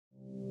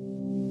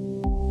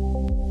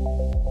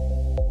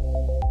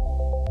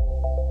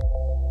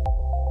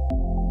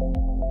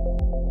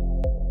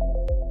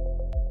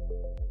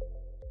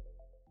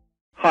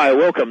Hi,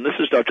 welcome. This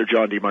is Dr.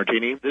 John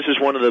DeMartini. This is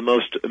one of the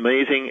most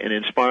amazing and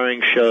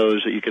inspiring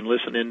shows that you can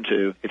listen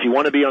into. If you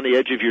want to be on the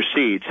edge of your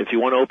seats, if you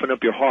want to open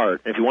up your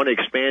heart, if you want to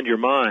expand your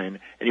mind,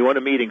 and you want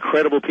to meet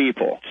incredible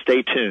people,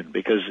 stay tuned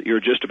because you're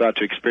just about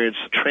to experience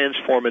a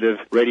transformative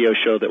radio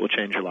show that will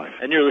change your life.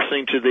 And you're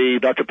listening to the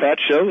Dr. Pat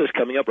Show that's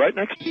coming up right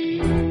next.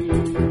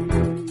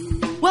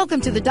 Welcome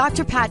to the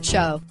Dr. Pat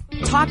Show.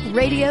 Talk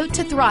radio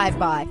to thrive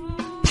by.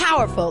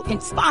 Powerful,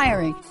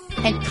 inspiring,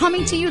 and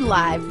coming to you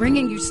live,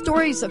 bringing you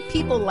stories of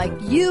people like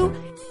you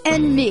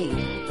and me,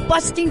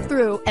 busting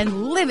through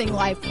and living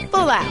life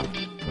full out.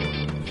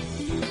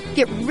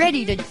 Get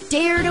ready to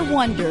dare to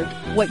wonder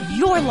what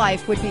your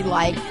life would be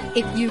like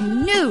if you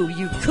knew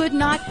you could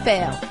not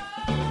fail.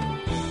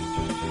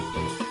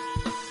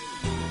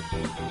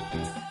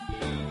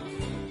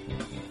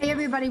 Hey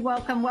everybody,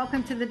 welcome.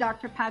 Welcome to the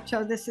Dr. Pat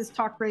Show. This is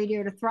Talk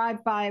Radio to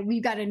Thrive By.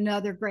 We've got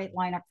another great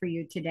lineup for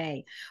you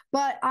today.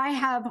 But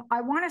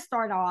I want to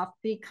start off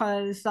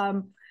because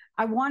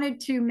I wanted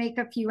to make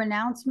a few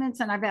announcements,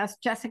 and I've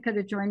asked Jessica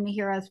to join me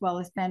here as well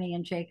as Benny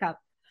and Jacob.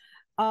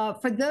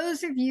 For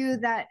those of you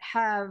that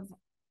have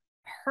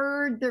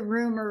heard the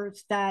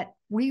rumors that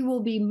we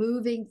will be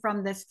moving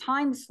from this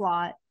time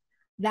slot,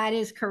 that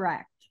is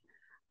correct,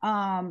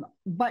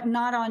 but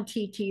not on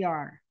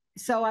TTR.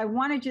 So I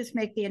want to just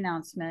make the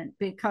announcement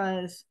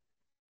because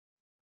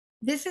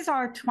this is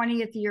our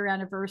 20th year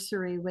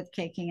anniversary with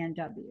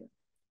KKNW.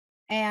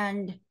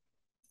 And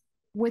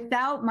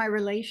without my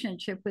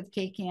relationship with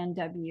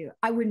KKNW,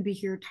 I wouldn't be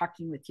here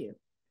talking with you.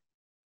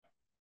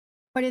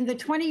 But in the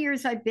 20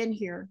 years I've been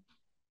here,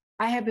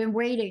 I have been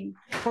waiting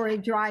for a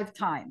drive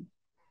time.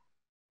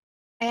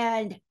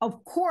 And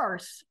of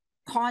course,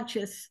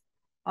 Conscious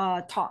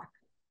Talk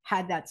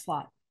had that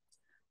slot.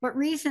 But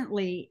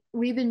recently,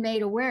 we've been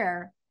made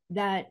aware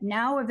that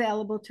now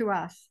available to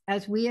us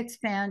as we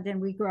expand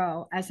and we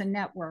grow as a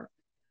network,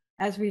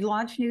 as we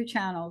launch new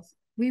channels,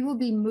 we will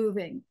be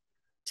moving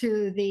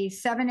to the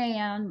 7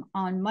 a.m.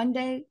 on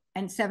Monday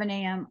and 7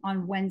 a.m.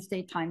 on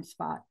Wednesday time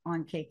spot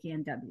on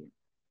KKNW.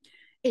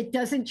 It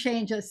doesn't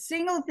change a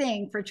single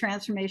thing for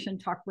Transformation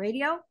Talk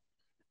Radio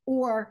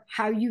or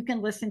how you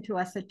can listen to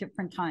us at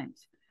different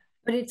times.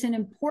 But it's an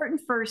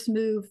important first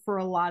move for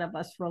a lot of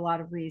us for a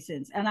lot of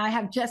reasons. And I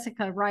have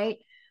Jessica, right?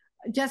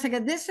 Jessica,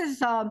 this is,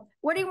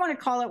 what do you want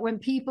to call it when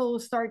people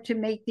start to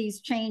make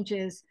these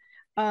changes?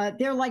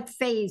 They're like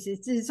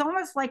phases. It's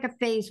almost like a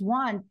phase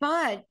one,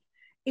 but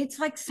it's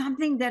like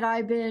something that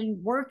I've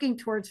been working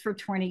towards for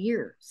 20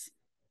 years,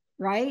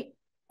 right?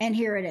 And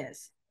here it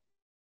is.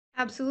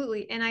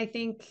 Absolutely. And I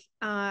think,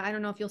 I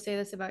don't know if you'll say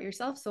this about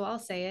yourself, so I'll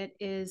say it,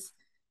 is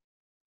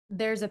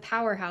there's a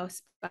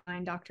powerhouse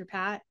behind Dr.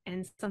 Pat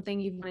and something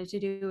you've wanted to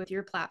do with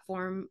your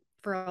platform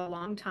for a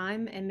long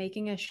time, and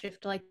making a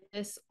shift like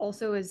this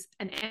also is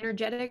an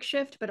energetic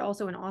shift, but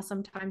also an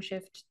awesome time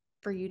shift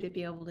for you to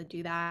be able to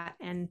do that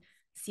and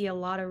see a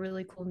lot of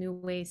really cool new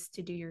ways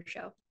to do your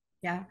show.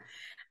 Yeah.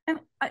 And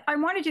I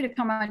wanted you to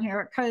come on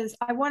here because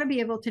I want to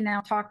be able to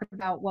now talk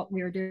about what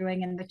we're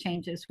doing and the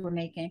changes we're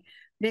making,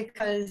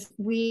 because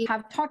we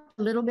have talked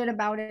a little bit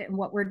about it and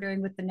what we're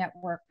doing with the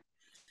network,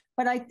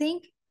 but I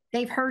think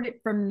they've heard it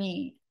from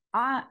me.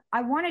 I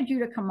wanted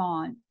you to come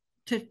on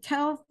to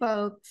tell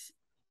folks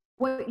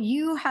what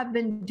you have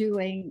been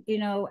doing, you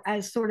know,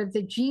 as sort of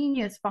the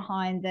genius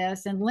behind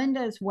this, and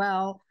Linda as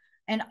well,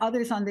 and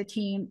others on the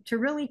team, to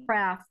really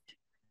craft,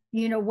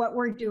 you know, what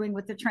we're doing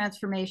with the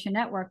Transformation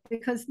Network,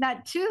 because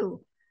that too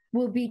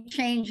will be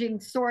changing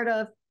sort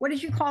of, what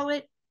did you call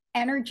it?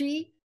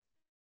 Energy?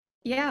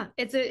 Yeah,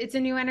 it's a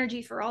new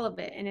energy for all of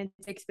it, and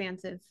it's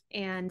expansive.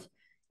 And,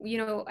 you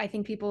know, I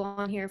think people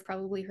on here have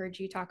probably heard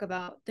you talk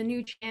about the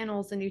new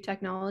channels, the new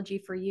technology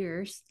for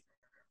years.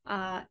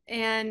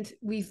 And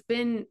we've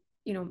been,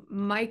 you know,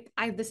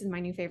 this is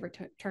my new favorite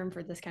term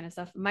for this kind of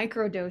stuff,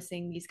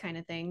 microdosing these kind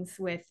of things,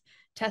 with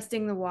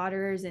testing the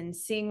waters and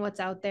seeing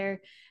what's out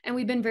there. And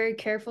we've been very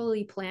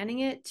carefully planning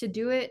it to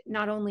do it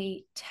not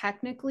only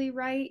technically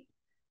right,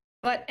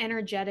 but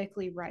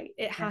energetically right.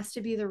 It has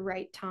to be the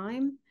right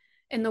time,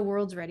 and the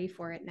world's ready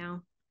for it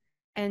now.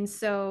 And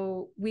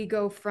so we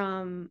go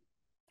from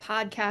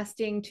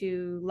podcasting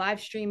to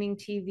live streaming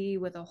TV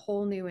with a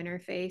whole new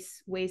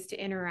interface, ways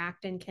to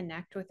interact and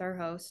connect with our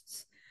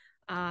hosts.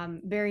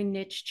 Very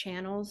niche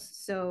channels.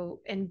 So,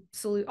 and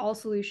all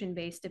solution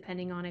based,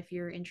 depending on if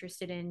you're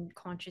interested in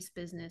conscious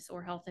business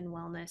or health and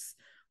wellness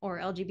or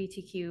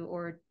LGBTQ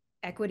or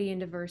equity and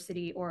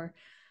diversity or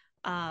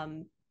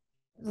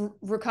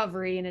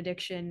recovery and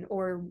addiction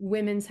or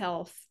women's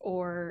health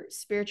or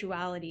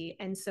spirituality.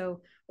 And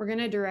so we're going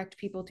to direct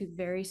people to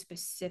very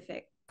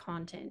specific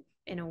content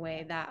in a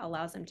way that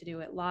allows them to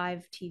do it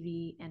live,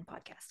 TV, and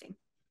podcasting.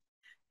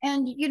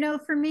 And, you know,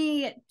 for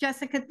me,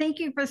 Jessica, thank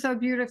you for so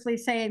beautifully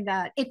saying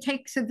that. It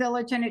takes a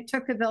village, and it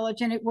took a village,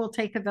 and it will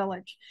take a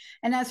village.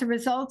 And as a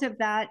result of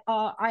that,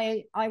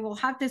 I will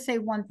have to say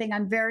one thing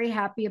I'm very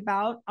happy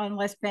about,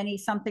 unless Benny,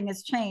 something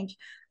has changed.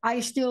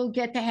 I still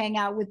get to hang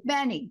out with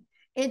Benny.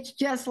 It's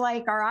just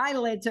like our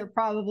eyelids are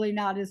probably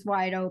not as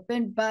wide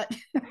open, but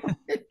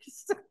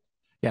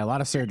yeah, a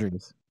lot of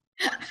surgeries.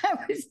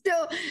 I was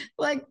still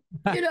like,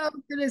 going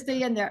to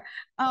stay in there.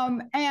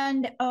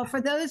 And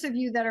for those of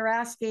you that are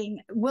asking,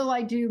 will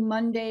I do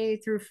Monday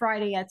through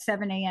Friday at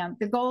 7 a.m.?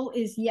 The goal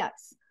is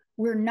yes.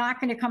 We're not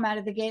going to come out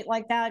of the gate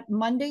like that.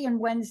 Monday and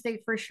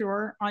Wednesday for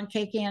sure on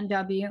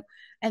KKNW.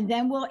 And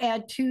then we'll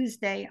add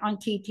Tuesday on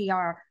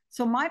TTR.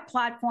 So my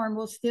platform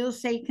will still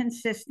stay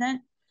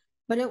consistent,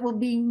 but it will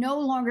be no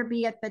longer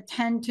be at the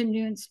 10 to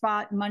noon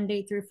spot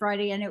Monday through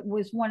Friday. And it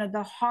was one of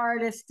the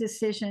hardest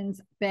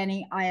decisions,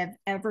 Benny, I have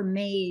ever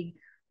made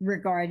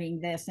regarding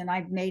this. And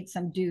I've made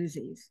some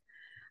doozies.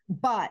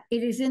 But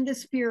it is in the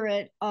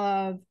spirit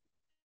of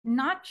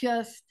not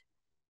just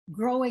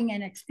growing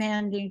and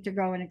expanding to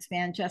grow and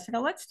expand. Jessica,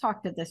 let's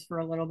talk to this for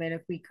a little bit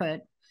if we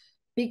could,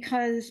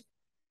 because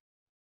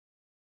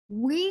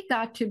we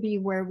got to be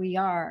where we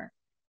are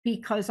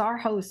because our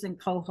hosts and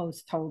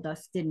co-hosts told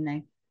us, didn't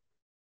they?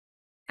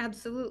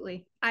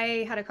 Absolutely.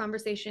 I had a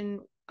conversation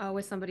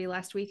with somebody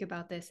last week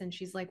about this, and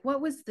she's like,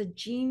 what was the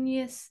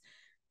genius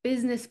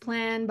business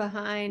plan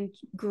behind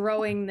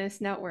growing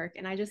this network?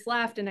 And I just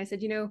laughed and I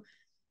said,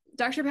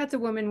 Dr. Pat's a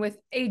woman with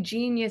a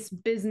genius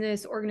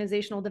business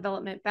organizational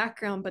development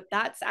background, but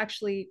that's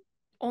actually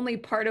only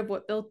part of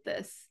what built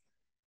this.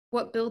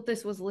 What built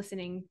this was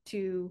listening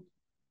to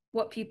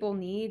what people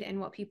need and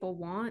what people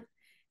want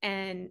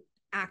and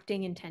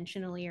acting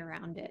intentionally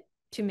around it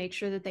to make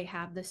sure that they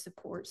have the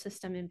support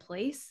system in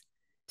place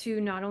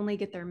to not only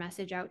get their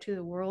message out to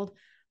the world,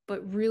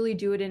 but really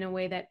do it in a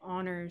way that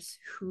honors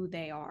who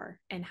they are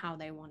and how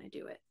they want to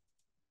do it.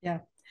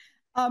 Yeah.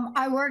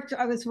 I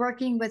was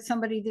working with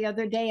somebody the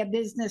other day, a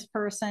business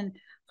person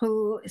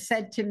who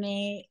said to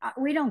me,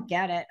 we don't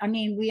get it. I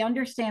mean, we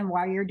understand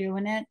why you're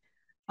doing it,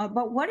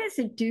 but what does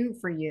it do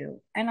for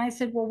you? And I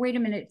said, well, wait a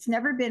minute. It's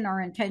never been our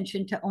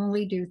intention to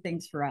only do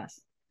things for us.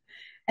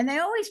 And they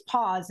always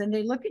pause and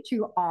they look at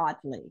you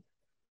oddly,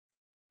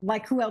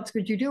 like who else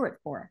could you do it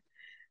for?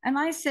 And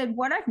I said,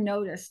 what I've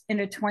noticed in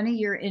a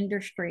 20-year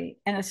industry,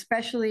 and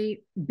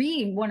especially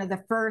being one of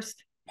the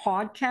first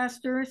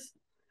podcasters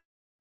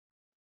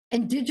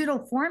in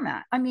digital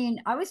format. I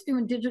mean, I was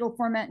doing digital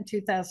format in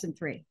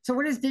 2003. So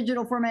what is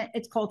digital format?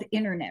 It's called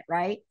internet,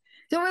 right?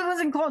 So it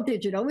wasn't called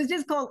digital. It was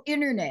just called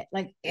internet,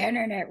 like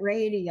internet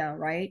radio,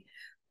 right?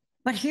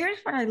 But here's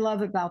what I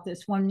love about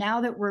this one.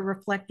 Now that we're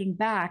reflecting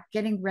back,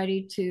 getting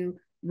ready to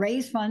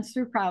raise funds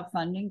through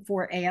crowdfunding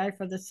for AI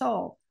for the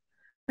Soul.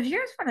 But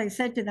here's what I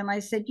said to them. I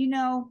said,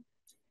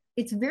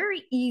 it's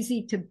very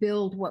easy to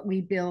build what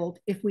we build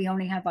if we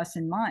only have us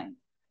in mind.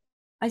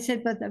 I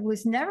said, but that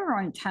was never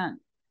our intent.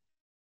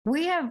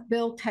 We have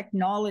built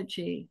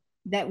technology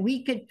that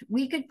we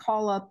could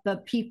call up the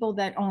people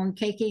that own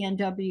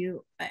KKNW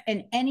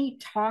and any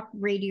talk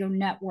radio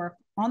network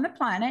on the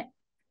planet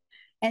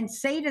and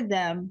say to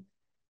them,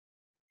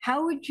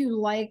 how would you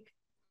like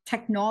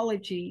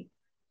technology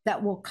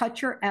that will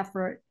cut your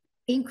effort,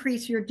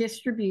 increase your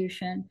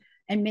distribution,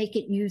 and make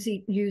it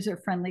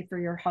user-friendly for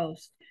your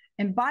host?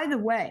 And by the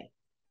way,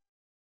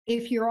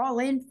 if you're all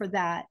in for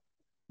that,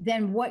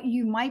 then what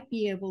you might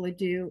be able to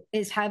do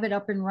is have it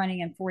up and running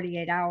in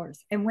 48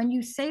 hours. And when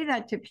you say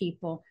that to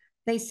people,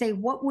 they say,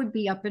 what would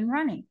be up and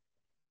running?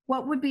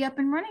 What would be up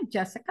and running,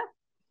 Jessica?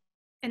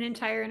 An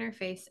entire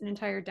interface, an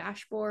entire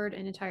dashboard,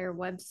 an entire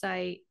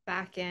website,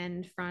 back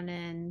end, front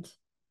end,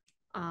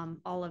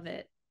 all of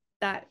it.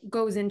 That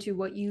goes into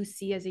what you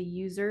see as a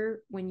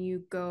user when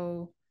you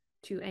go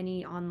to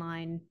any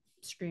online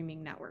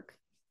streaming network.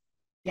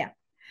 Yeah.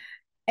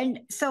 And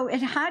so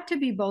it had to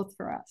be both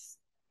for us.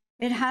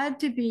 It had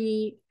to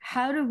be,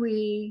 how do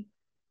we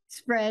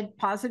spread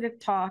positive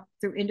talk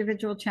through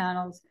individual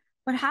channels,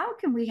 but how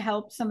can we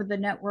help some of the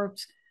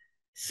networks?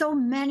 So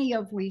many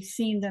of we've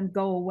seen them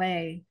go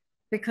away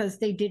because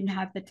they didn't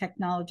have the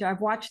technology.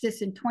 I've watched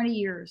this in 20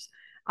 years.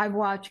 I've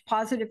watched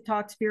positive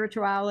talk,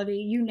 spirituality,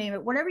 you name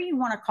it, whatever you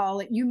want to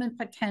call it, human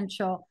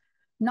potential,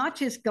 not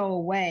just go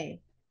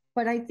away.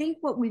 But I think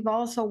what we've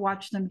also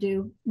watched them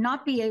do,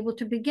 not be able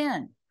to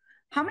begin.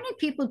 How many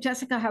people,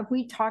 Jessica, have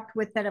we talked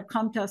with that have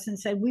come to us and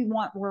said, we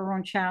want our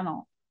own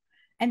channel?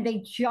 And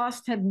they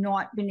just have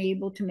not been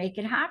able to make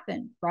it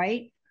happen,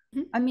 right?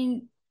 Mm-hmm. I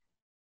mean,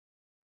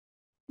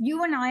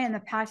 you and I in the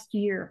past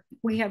year,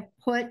 we have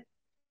put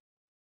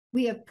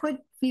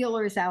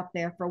feelers out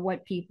there for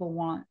what people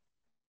want.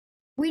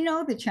 We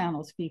know the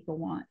channels people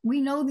want.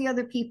 We know the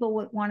other people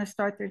would want to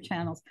start their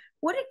channels.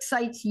 What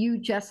excites you,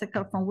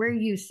 Jessica, from where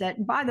you sit?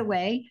 And by the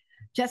way,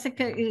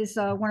 Jessica is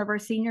one of our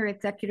senior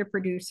executive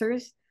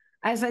producers.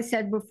 As I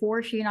said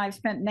before, she and I have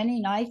spent many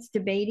nights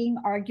debating,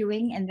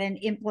 arguing, and then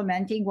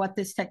implementing what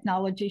this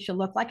technology should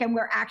look like. And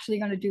we're actually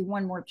going to do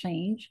one more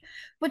change.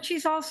 But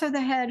she's also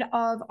the head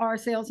of our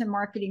sales and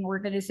marketing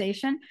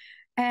organization.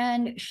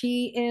 And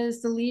she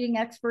is the leading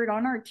expert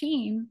on our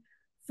team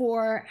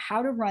for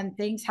how to run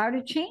things, how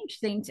to change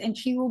things. And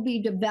she will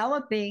be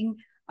developing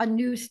a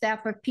new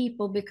staff of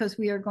people because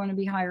we are going to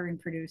be hiring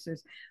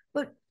producers.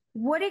 But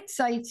what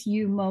excites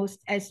you most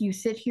as you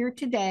sit here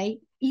today,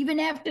 even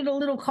after the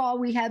little call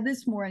we had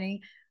this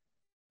morning?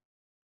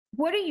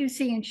 What are you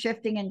seeing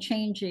shifting and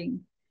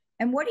changing?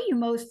 And what are you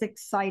most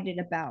excited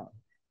about?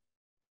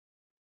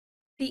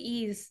 The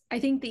ease. I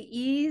think the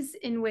ease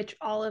in which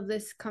all of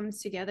this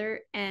comes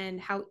together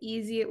and how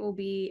easy it will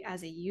be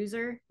as a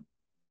user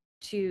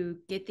to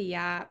get the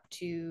app,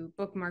 to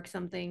bookmark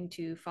something,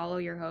 to follow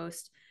your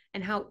host,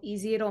 and how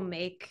easy it'll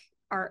make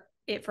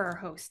it for our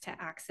hosts to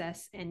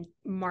access and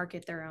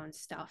market their own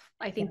stuff.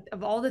 I think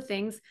of all the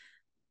things,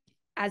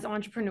 as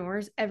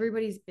entrepreneurs,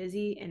 everybody's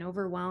busy and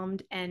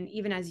overwhelmed. And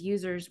even as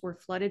users, we're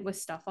flooded with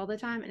stuff all the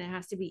time, and it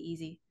has to be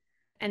easy.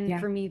 And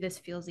for me, this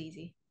feels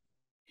easy.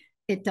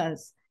 It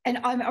does. And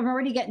I'm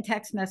already getting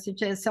text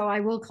messages. So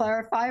I will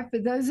clarify for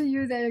those of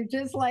you that are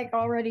just like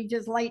already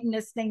just lighting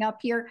this thing up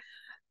here.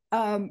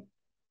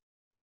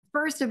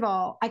 First of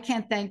all, I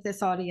can't thank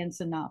this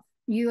audience enough.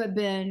 You have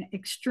been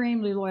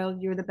extremely loyal.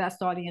 You're the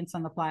best audience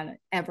on the planet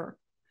ever.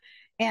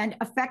 And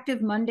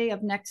effective Monday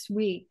of next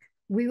week,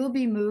 we will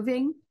be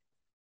moving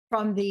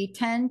from the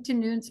 10 to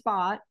noon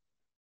spot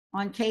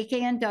on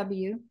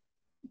KKNW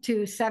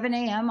to 7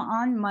 a.m.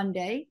 on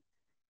Monday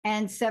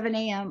and 7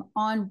 a.m.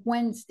 on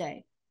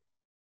Wednesday.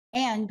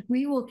 And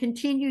we will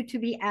continue to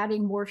be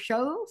adding more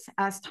shows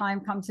as time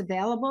comes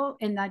available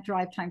in that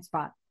drive time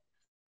spot.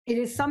 It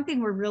is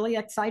something we're really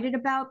excited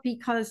about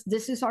because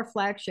this is our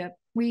flagship.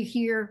 We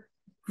here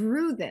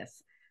grew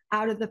this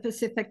out of the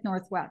Pacific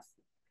Northwest,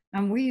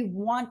 and we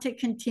want to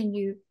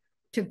continue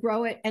to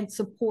grow it and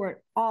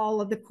support all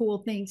of the cool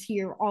things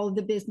here, all of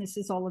the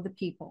businesses, all of the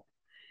people.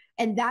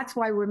 And that's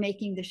why we're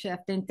making the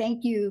shift. And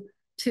thank you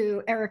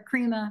to Eric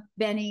Crema,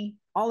 Benny,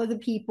 all of the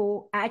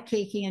people at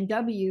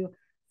KKNW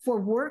for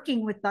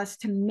working with us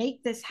to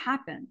make this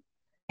happen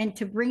and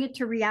to bring it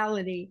to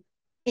reality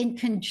in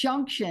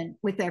conjunction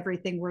with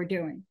everything we're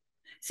doing.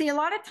 See, a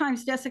lot of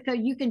times, Jessica,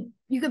 you can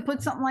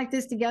put something like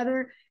this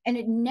together and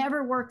it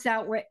never works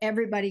out where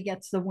everybody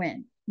gets the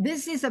win.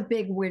 This is a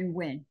big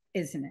win-win,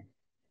 isn't it?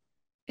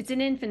 It's an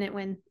infinite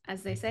win,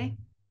 as they say.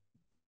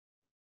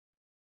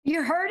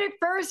 You heard it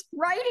first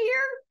right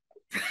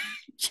here.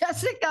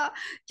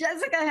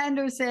 Jessica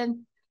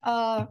Henderson,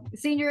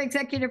 senior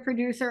executive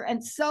producer,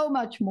 and so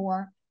much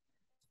more.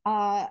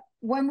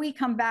 When we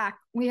come back,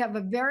 we have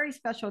a very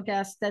special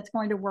guest that's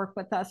going to work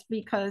with us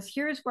because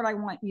here's what I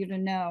want you to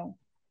know.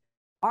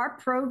 Our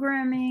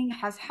programming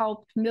has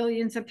helped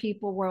millions of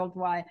people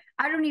worldwide.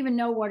 I don't even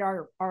know what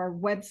our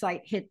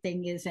website hit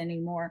thing is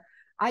anymore.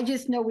 I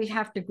just know we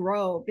have to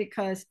grow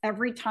because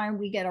every time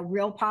we get a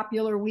real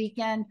popular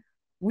weekend,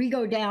 we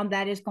go down.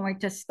 That is going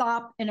to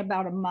stop in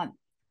about a month.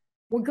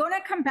 We're going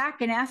to come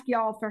back and ask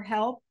y'all for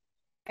help.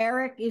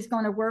 Eric is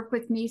going to work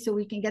with me so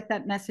we can get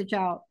that message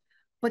out.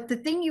 But the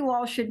thing you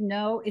all should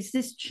know is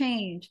this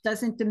change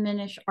doesn't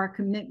diminish our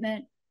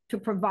commitment to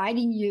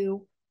providing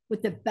you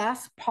with the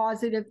best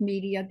positive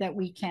media that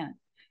we can.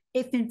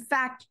 If in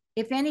fact,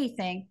 if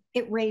anything,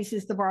 it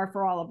raises the bar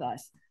for all of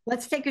us.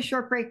 Let's take a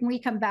short break. When we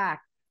come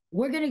back,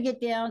 we're going to get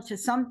down to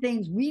some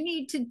things we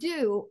need to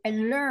do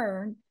and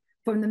learn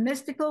from the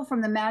mystical,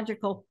 from the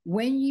magical,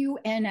 when you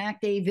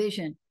enact a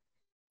vision.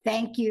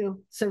 Thank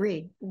you,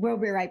 Seren. We'll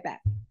be right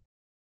back.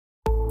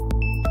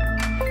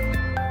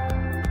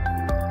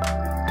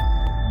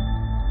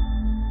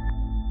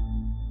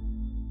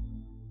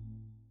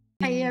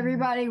 Hey,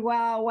 everybody.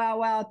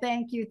 Wow.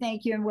 Thank you,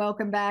 and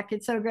welcome back.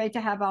 It's so great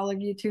to have all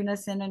of you tune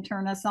us in and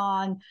turn us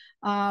on.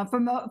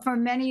 For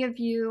many of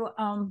you,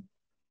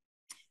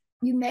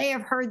 you may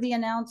have heard the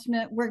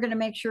announcement. We're going to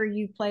make sure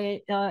you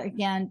play it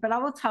again. But I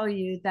will tell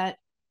you that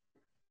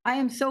I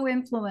am so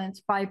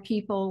influenced by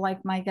people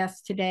like my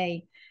guest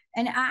today.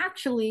 And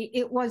actually,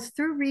 it was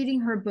through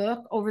reading her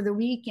book over the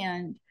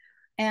weekend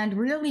and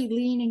really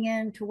leaning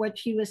into what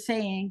she was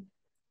saying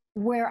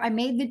where I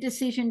made the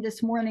decision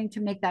this morning to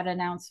make that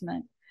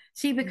announcement.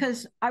 See,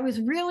 because I was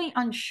really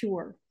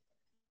unsure.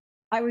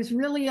 I was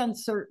really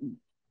uncertain.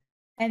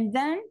 And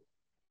then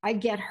I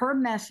get her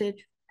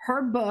message,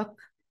 her book,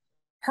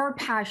 her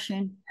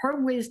passion, her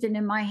wisdom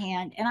in my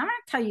hand. And I'm going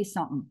to tell you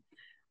something.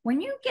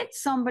 When you get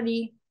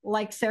somebody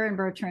like Seren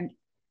Bertrand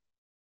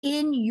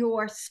in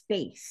your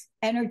space,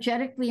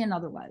 energetically and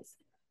otherwise,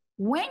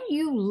 when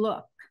you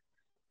look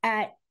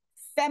at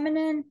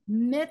feminine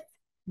myth,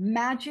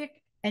 magic,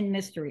 and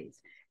mysteries,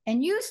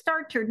 and you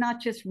start to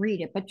not just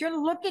read it, but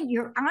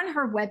you're on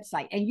her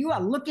website and you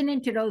are looking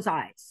into those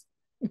eyes.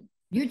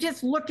 You're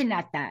just looking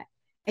at that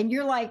and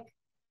you're like,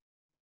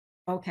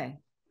 okay,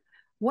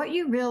 what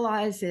you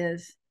realize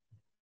is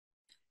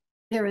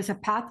there is a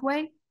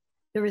pathway,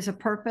 there is a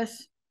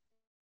purpose,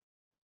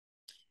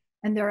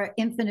 and there are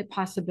infinite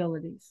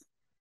possibilities.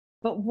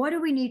 But what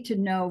do we need to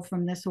know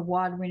from this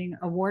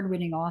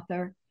award-winning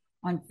author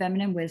on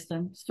feminine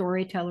wisdom,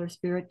 storyteller,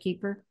 spirit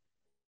keeper?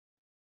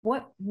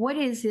 What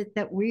is it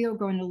that we are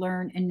going to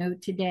learn and know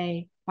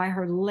today by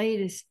her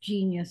latest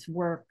genius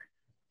work,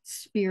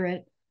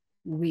 Spirit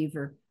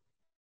Weaver?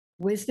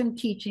 Wisdom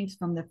teachings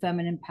from the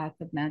feminine path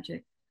of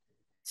magic.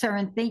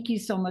 Seren, thank you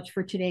so much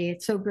for today.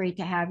 It's so great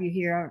to have you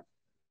here.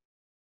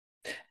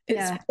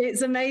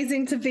 It's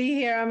amazing to be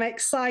here. I'm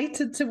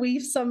excited to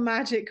weave some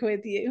magic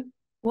with you.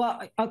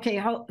 Well, okay,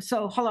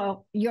 so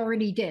hello, you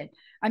already did.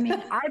 I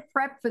mean, I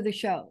prepped for the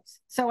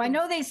shows. So I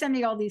know they send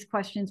me all these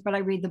questions, but I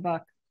read the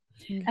book.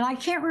 And I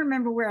can't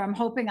remember where. I'm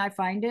hoping I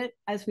find it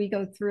as we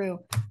go through.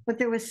 But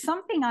there was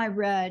something I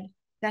read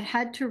that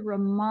had to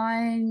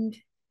remind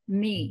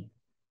me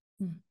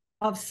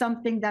of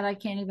something that I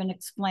can't even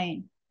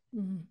explain.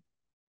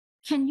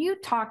 Can you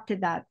talk to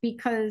that?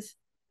 Because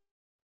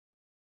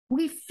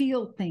we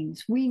feel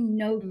things, we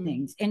know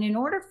things. And in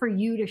order for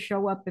you to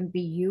show up and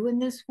be you in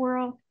this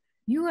world,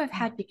 you have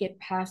had to get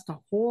past a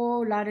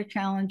whole lot of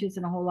challenges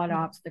and a whole lot of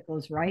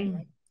obstacles, right?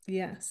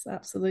 Yes,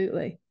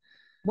 absolutely.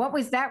 What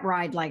was that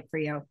ride like for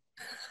you?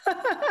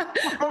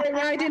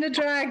 Riding a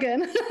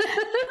dragon.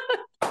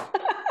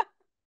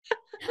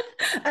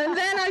 And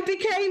then I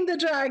became the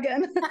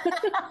dragon.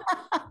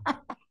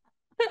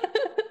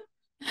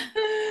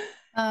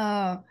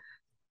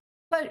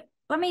 But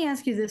let me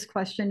ask you this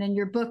question, and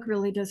your book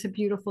really does a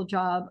beautiful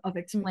job of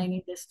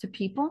explaining this to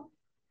people.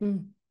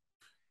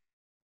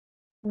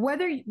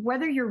 Whether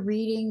you're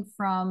reading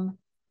from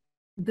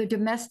the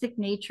domestic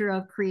nature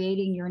of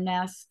creating your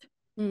nest,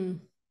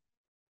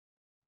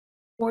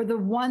 or the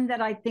one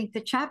that I think,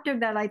 the chapter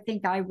that I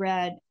think I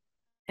read,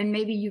 and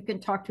maybe you can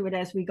talk to it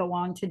as we go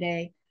on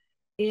today,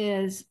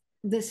 is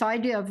this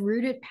idea of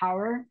rooted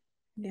power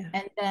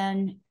and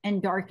then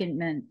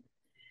endarkenment.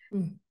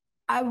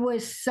 I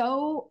was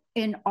so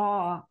in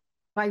awe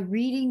by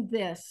reading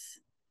this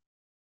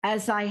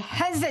as I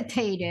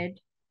hesitated,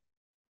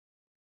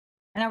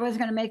 and I was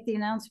going to make the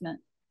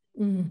announcement.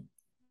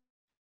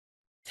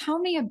 Tell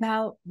me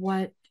about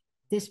what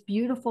this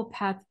beautiful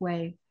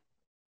pathway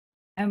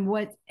and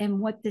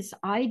what this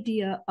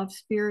idea of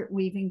spirit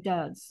weaving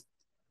does.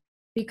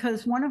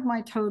 Because one of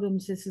my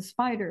totems is a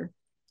spider.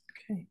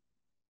 Okay.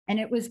 And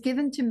it was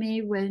given to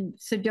me when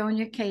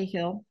Sidonia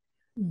Cahill,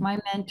 my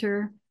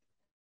mentor,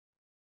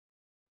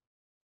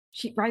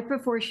 right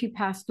before she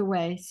passed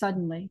away,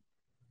 suddenly,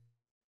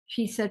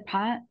 she said,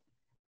 Pat,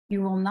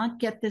 you will not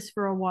get this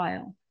for a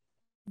while,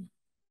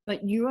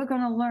 but you are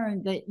going to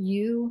learn that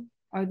you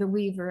are the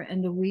weaver,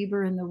 and the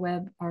weaver and the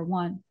web are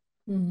one.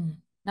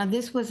 Now,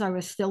 I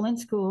was still in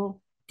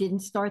school,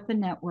 didn't start the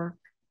network.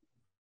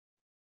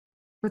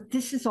 But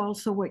this is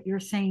also what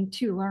you're saying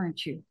too,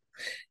 aren't you?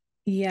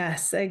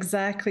 Yes,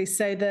 exactly.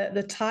 So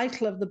the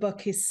title of the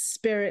book is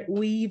Spirit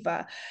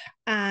Weaver,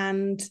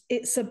 and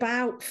it's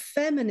about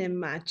feminine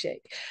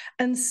magic.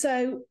 And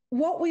so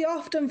what we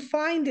often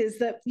find is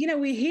that,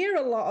 we hear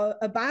a lot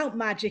about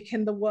magic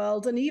in the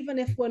world. And even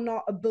if we're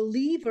not a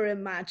believer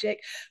in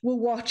magic, we're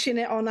watching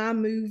it on our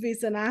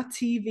movies and our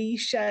TV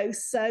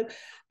shows. So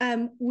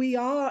we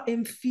are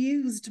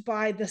infused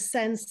by the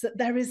sense that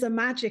there is a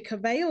magic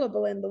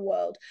available in the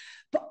world.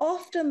 But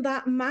often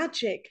that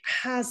magic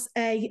has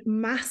a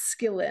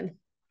masculine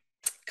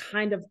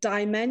kind of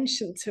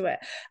dimension to it.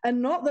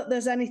 And not that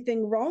there's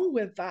anything wrong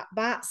with that.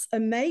 That's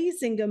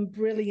amazing and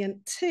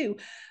brilliant too.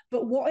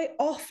 But what it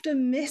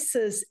often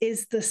misses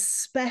is the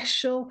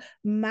special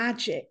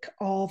magic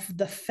of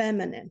the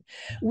feminine,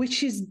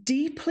 which is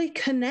deeply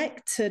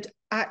connected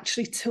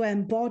actually to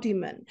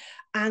embodiment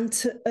and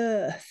to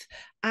earth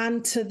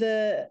and to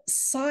the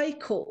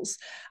cycles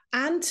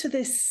and to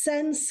this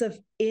sense of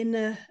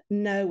inner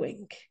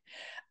knowing.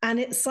 And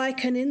it's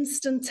like an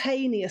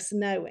instantaneous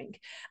knowing.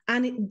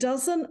 And it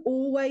doesn't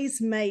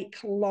always make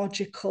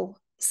logical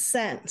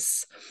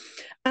sense.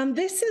 And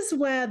this is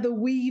where the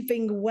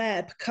weaving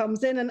web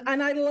comes in.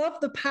 And I love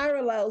the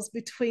parallels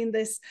between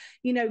this,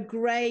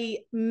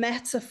 gray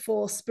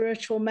metaphor,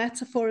 spiritual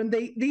metaphor, and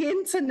the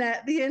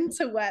internet, the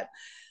interweb.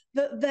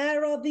 That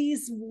there are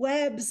these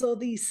webs or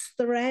these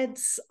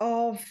threads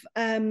of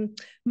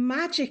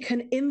magic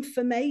and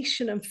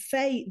information and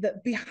fate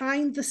that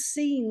behind the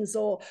scenes,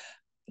 or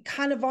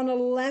kind of on a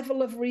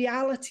level of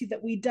reality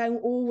that we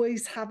don't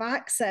always have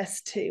access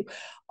to,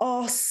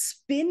 are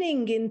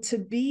spinning into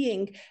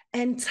being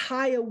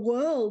entire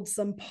worlds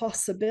and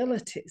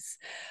possibilities.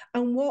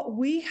 And what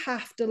we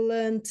have to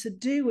learn to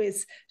do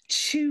is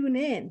tune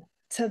in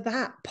to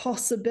that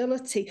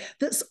possibility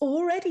that's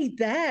already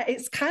there.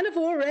 It's kind of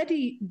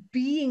already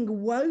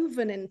being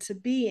woven into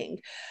being.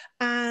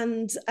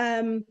 And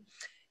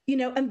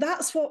and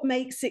that's what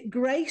makes it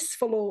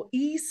graceful or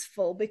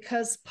easeful,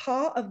 because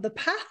part of the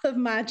path of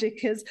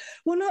magic is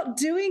we're not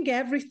doing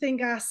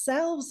everything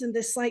ourselves in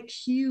this like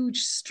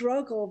huge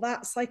struggle.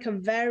 That's like a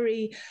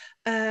very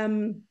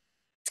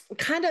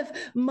kind of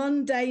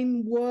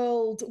mundane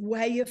world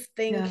way of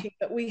thinking,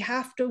 that we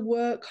have to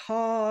work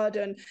hard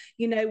and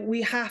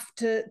we have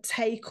to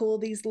take all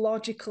these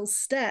logical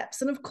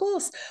steps, and of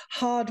course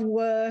hard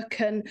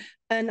work and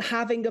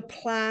having a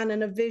plan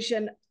and a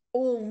vision,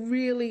 all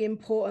really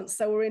important.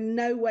 So we're in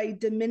no way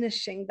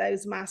diminishing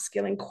those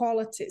masculine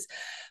qualities.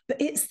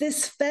 But it's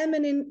this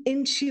feminine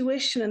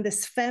intuition and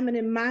this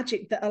feminine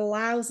magic that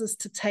allows us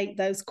to take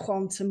those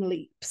quantum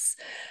leaps.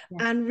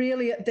 And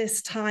really at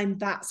this time,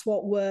 that's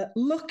what we're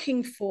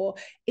looking for,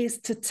 is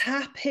to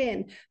tap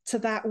in to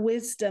that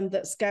wisdom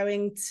that's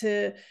going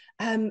to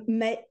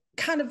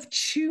kind of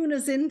tune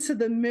us into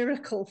the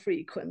miracle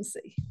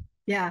frequency.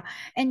 Yeah.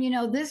 And,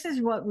 this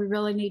is what we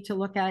really need to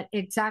look at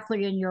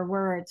exactly in your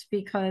words,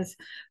 because,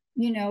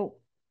 let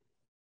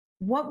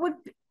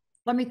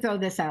me throw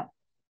this out.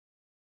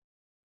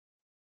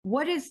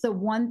 what is the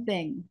one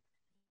thing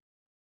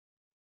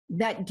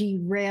that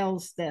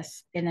derails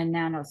this in a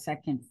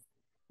nanosecond,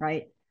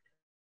 right?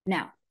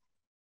 Now,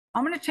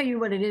 I'm going to tell you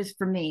what it is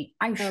for me.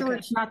 I'm sure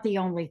it's not the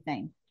only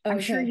thing. I'm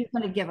sure you're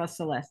going to give us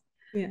a list.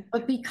 Yeah.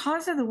 But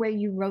because of the way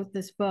you wrote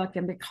this book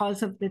and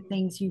because of the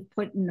things you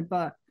put in the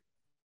book,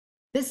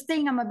 this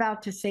thing I'm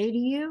about to say to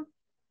you,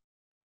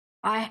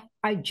 I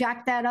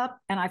jacked that up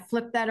and I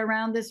flipped that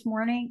around this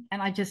morning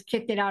and I just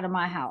kicked it out of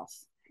my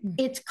house.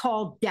 It's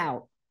called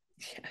doubt.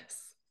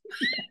 Yes.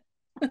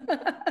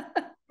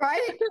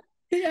 Right?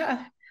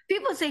 Yeah.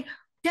 People say,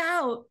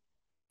 doubt,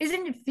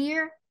 isn't it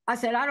fear? I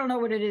said, I don't know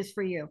what it is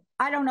for you.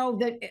 I don't know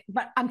that,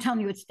 but I'm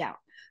telling you it's doubt.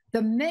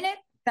 The minute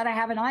that I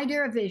have an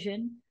idea or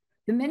vision,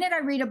 the minute I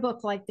read a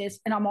book like this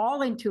and I'm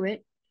all into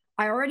it,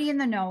 I already in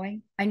the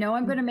knowing, I know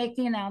I'm going to make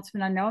the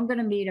announcement. I know I'm going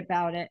to meet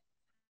about it.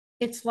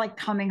 It's like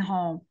coming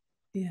home.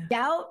 Yeah.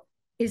 Doubt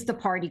is the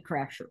party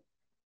crasher.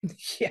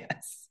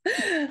 Yes.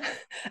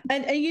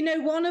 And you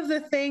know, one of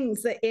the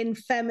things that in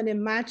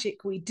feminine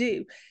magic we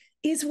do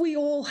is we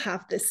all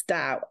have this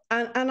doubt.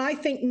 And I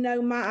think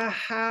no matter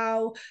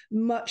how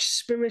much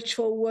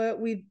spiritual work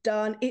we've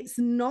done, it's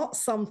not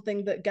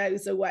something that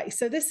goes away.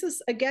 So this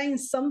is, again,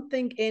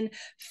 something in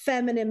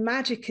feminine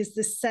magic is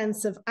this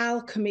sense of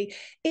alchemy.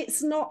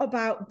 It's not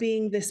about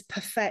being this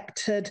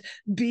perfected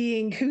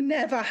being who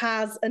never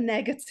has a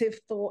negative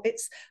thought.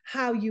 It's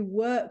how you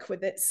work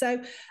with it.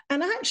 So,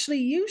 and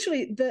actually,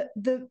 usually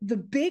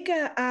the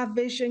bigger our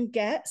vision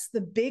gets, the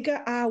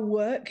bigger our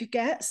work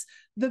gets,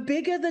 the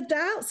bigger the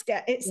doubts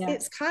get.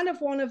 It's kind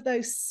of one of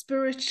those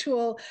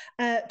spiritual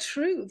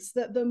truths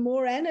that the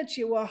more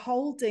energy we're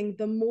holding,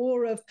 the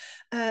more of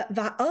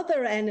that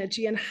other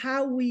energy and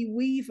how we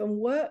weave and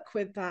work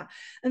with that.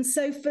 And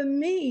so for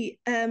me,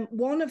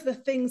 one of the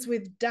things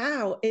with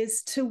doubt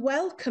is to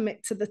welcome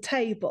it to the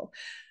table.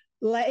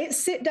 Let it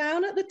sit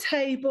down at the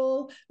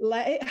table,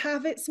 let it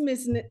have its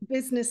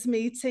business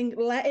meeting,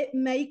 let it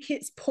make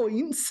its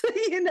points.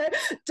 You know,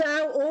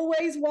 doubt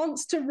always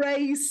wants to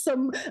raise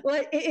some,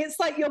 like, it's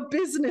like your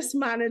business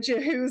manager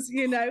who's,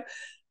 you know,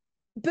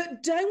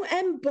 but don't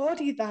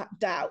embody that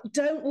doubt.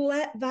 Don't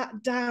let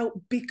that doubt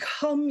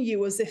become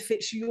you as if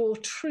it's your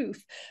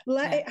truth.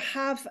 Let it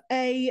have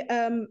a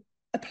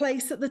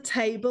place at the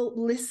table,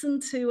 listen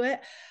to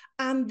it.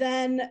 And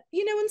then,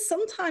 you know, and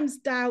sometimes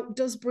doubt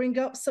does bring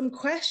up some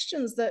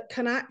questions that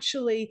can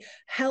actually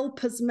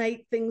help us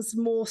make things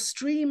more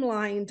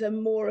streamlined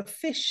and more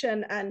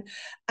efficient and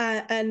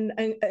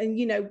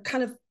you know,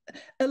 kind of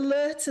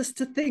alert us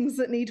to things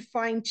that need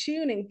fine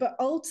tuning. But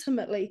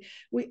ultimately,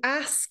 we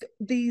ask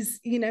these,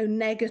 you know,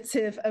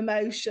 negative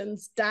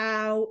emotions,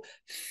 doubt,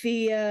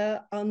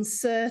 fear,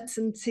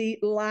 uncertainty,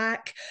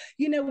 lack,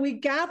 you know, we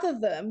gather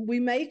them, we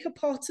make a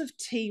pot of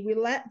tea,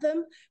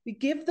 we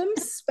give them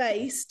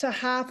space to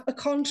have a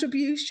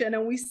contribution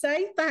and we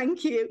say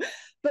thank you,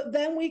 but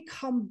then we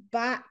come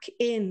back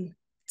in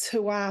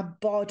to our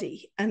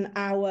body and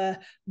our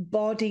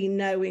body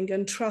knowing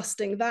and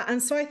trusting that.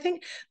 And so I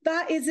think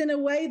that is in a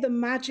way the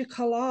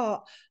magical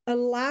art,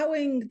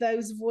 allowing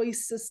those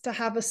voices to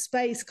have a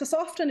space, because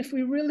often if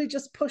we really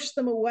just push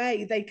them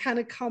away, they kind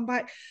of come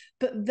back.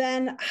 But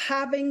then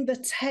having the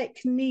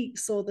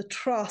techniques or the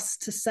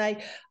trust to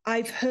say,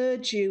 I've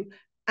heard you,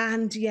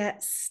 and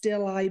yet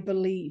still I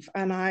believe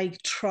and I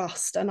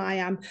trust and I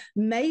am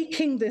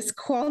making this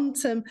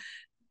quantum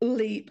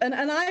leap. And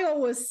I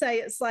always say,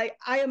 it's like,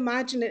 I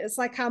imagine it's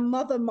like our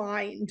mother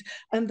mind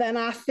and then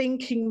our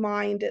thinking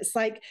mind. It's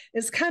like,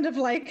 it's kind of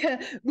like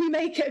we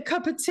make it a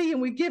cup of tea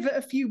and we give it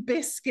a few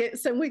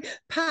biscuits and we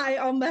pat it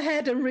on the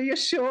head and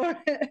reassure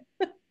it.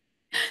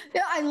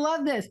 Yeah, I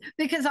love this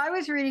because I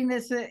was reading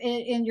this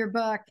in your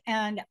book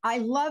and I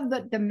love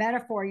the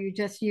metaphor you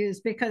just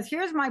used, because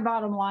here's my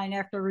bottom line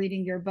after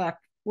reading your book,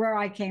 where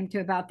I came to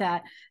about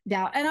that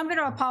doubt. And I'm going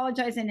to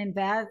apologize in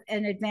advance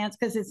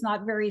because it's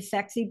not very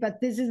sexy, but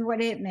this is what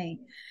hit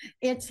me.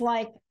 It's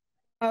like,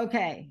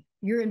 okay,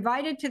 you're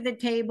invited to the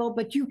table,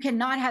 but you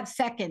cannot have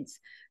seconds.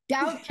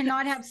 Doubt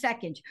cannot have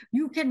seconds.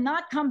 You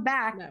cannot come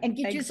back and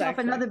get yourself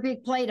another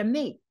big plate of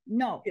meat.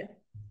 No. Yeah.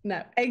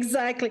 No,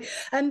 exactly.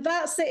 And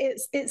that's it.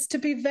 It's to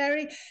be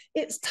very,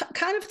 it's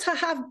kind of to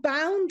have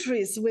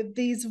boundaries with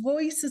these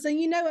voices.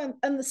 And, you know,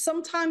 and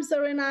sometimes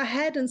they're in our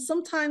head and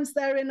sometimes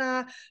they're in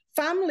our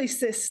family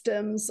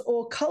systems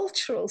or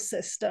cultural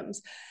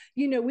systems.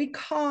 You know, we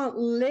can't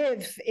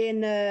live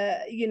in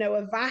a, you know,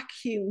 a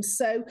vacuum.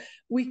 So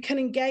we can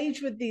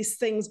engage with these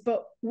things,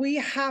 but we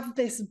have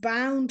this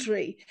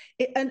boundary.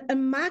 And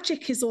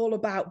magic is all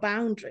about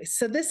boundaries.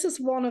 So this is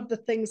one of the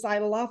things I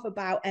love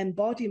about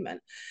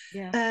embodiment.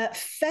 Yeah.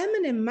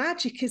 Feminine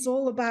magic is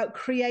all about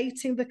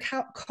creating the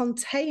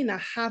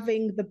container,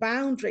 having the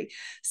boundary.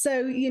 So,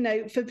 you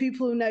know, for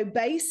people who know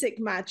basic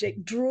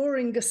magic,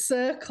 drawing a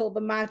circle,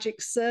 the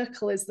magic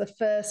circle is the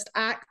first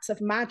act of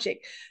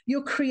magic.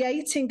 You're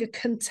creating a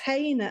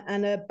container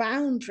and a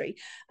boundary,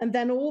 and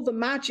then all the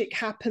magic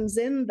happens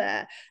in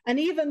there. And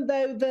even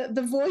though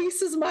the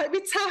voices might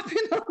be tapping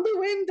on the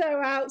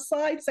window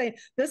outside saying,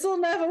 this will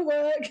never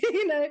work,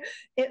 you know,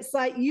 it's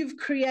like you've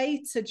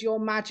created your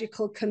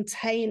magical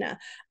container.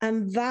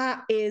 And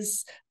that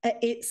is,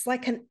 it's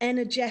like an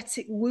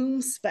energetic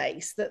womb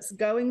space that's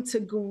going to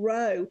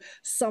grow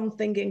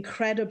something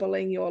incredible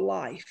in your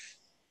life.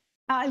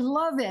 I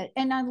love it.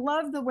 And I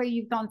love the way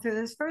you've gone through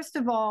this. First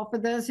of all, for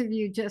those of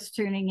you just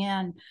tuning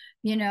in,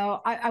 you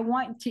know, I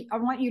want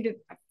you to,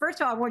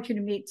 first of all, I want you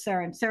to meet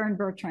Seren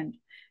Bertrand.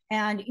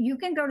 And you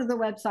can go to the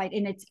website,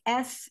 and it's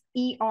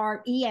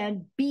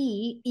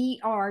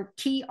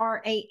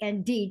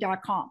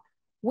SerenBertrand.com.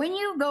 When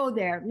you go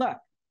there, look,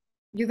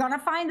 you're going to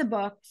find the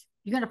books,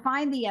 you're going to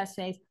find the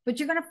essays, but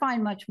you're going to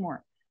find much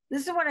more.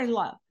 This is what I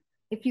love.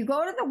 If you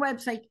go to the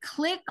website,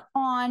 click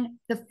on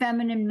the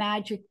Feminine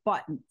Magic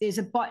button. There's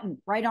a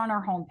button right on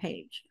our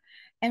homepage.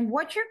 And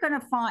what you're going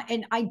to find,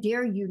 and I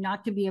dare you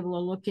not to be able to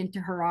look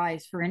into her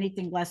eyes for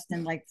anything less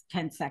than like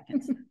 10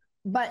 seconds,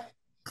 but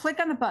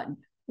click on the button.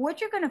 What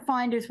you're going to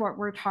find is what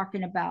we're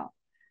talking about.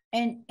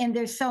 And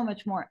there's so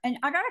much more. And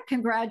I got to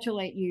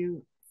congratulate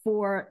you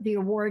for the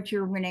awards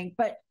you're winning,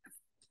 but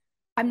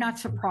I'm not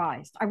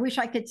surprised. I wish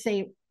I could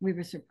say we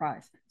were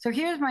surprised. So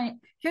here's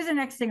the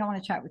next thing I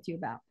want to chat with you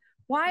about.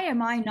 Why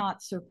am I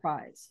not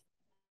surprised?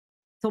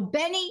 So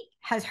Benny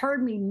has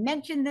heard me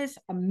mention this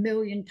a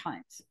million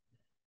times.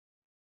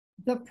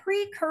 The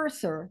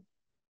precursor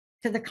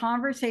to the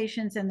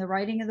conversations and the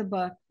writing of the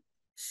book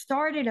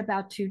started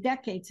about 2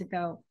 decades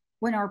ago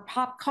when our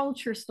pop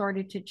culture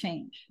started to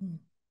change.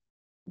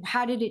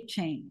 How did it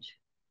change?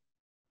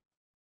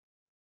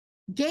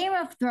 Game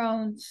of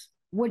Thrones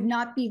would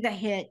not be the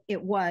hit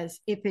it was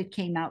if it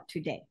came out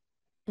today.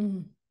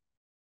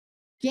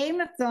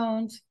 Game of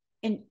Thrones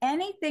and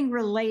anything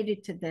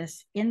related to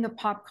this in the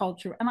pop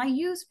culture, and I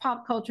use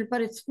pop culture, but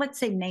it's, let's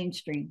say,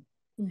 mainstream.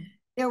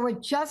 There were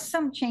just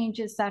some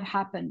changes that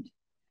happened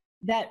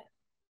that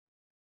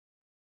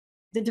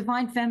the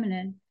divine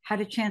feminine had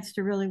a chance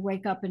to really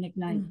wake up and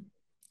ignite.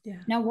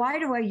 Now, why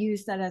do I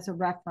use that as a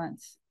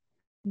reference?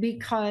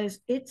 Because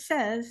it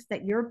says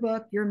that your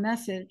book, your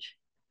message,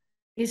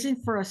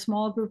 isn't for a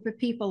small group of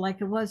people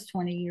like it was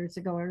 20 years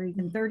ago or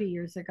even 30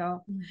 years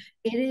ago.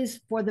 It is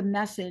for the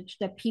message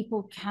that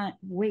people can't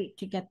wait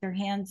to get their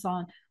hands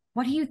on.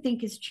 What do you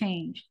think has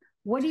changed?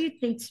 What do you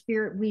think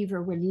Spirit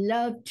Weaver would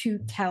love to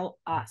tell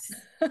us?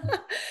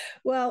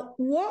 Well,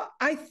 what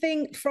I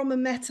think from a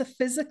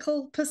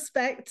metaphysical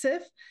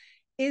perspective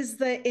is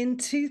that in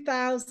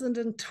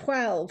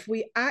 2012,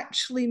 we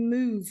actually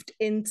moved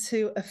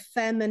into a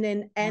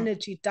feminine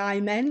energy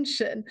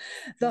dimension,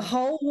 the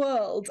whole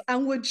world,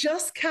 and we're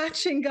just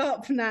catching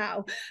up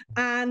now.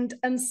 And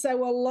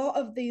so a lot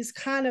of these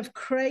kind of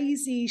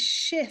crazy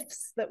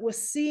shifts that we're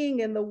seeing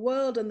in the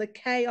world and the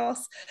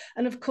chaos.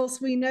 And of course,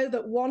 we know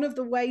that one of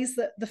the ways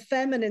that the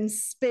feminine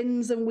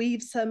spins and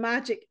weaves her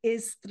magic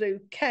is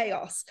through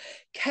chaos.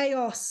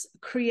 Chaos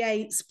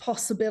creates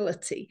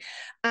possibility.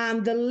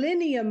 And the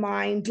linear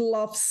mind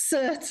loves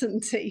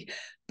certainty.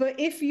 But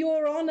if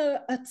you're on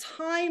a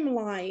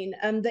timeline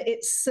and that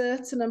it's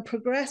certain and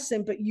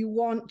progressing, but you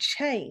want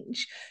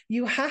change,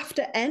 you have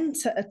to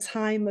enter a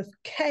time of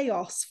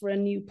chaos for a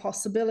new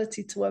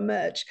possibility to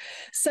emerge.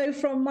 So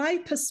from my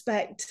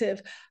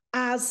perspective,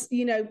 as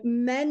you know,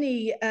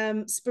 many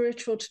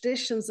spiritual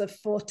traditions have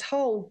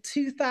foretold,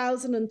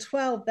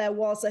 2012, there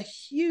was a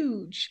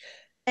huge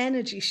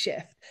energy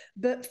shift.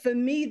 But for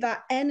me,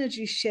 that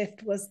energy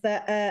shift was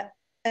a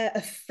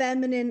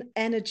feminine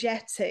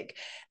energetic,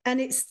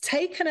 and it's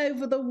taken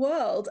over the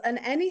world, and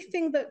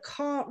anything that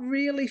can't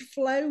really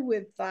flow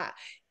with that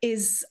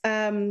is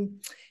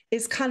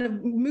kind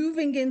of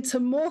moving into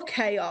more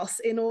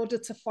chaos in order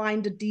to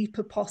find a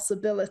deeper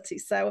possibility.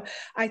 So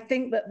I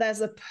think that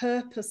there's a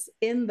purpose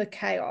in the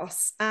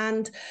chaos,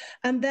 and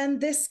then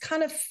this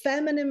kind of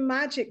feminine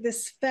magic,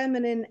 this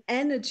feminine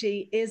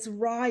energy is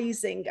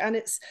rising, and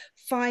it's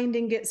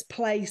finding its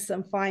place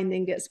and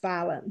finding its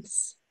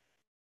balance.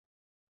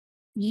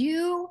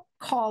 You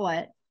call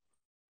it,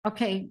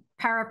 okay,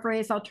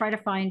 paraphrase, I'll try to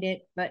find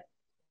it, but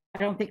I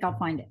don't think I'll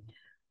find it.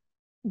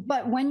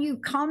 But when you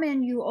come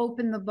in, you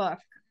open the book,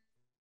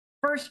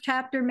 first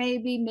chapter,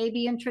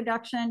 maybe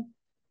introduction,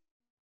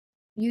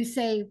 you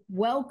say,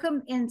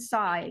 welcome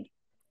inside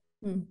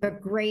the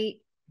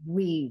great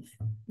weave.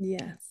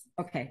 Yes.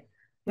 Okay,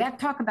 we have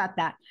to talk about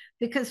that,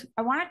 because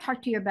I want to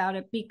talk to you about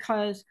it,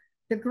 because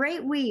the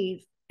great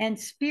weave and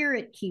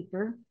spirit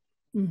keeper,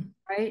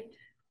 right?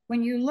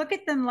 When you look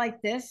at them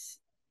like this,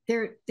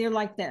 they're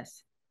like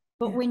this.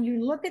 But when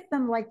you look at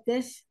them like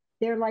this,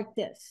 they're like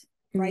this,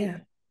 right? Yeah.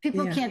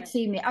 People can't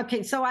see me.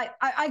 Okay, so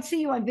I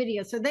see you on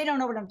video, so they don't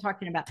know what I'm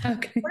talking about.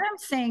 Okay. What I'm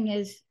saying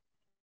is,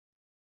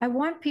 I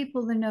want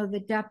people to know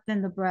the depth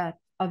and the breadth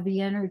of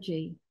the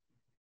energy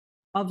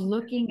of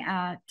looking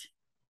at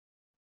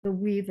the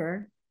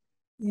weaver,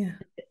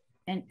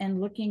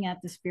 and looking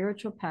at the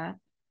spiritual path,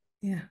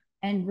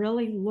 and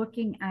really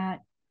looking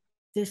at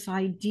this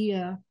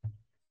idea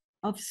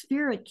of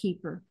spirit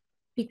keeper,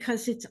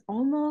 because it's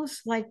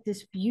almost like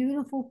this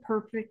beautiful,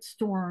 perfect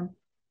storm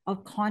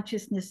of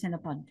consciousness and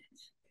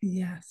abundance.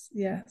 Yes,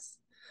 yes.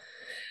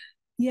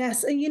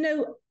 Yes. And, you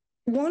know,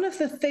 one of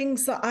the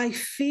things that I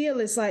feel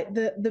is like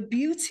the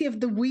beauty of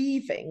the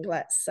weaving,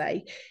 let's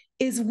say,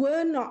 is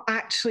we're not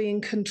actually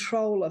in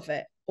control of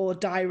it or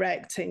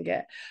directing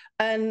it.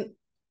 And,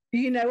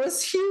 you know,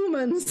 as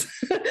humans,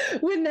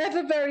 we're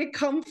never very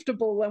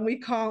comfortable when we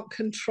can't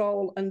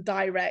control and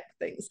direct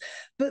things.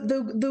 But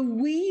the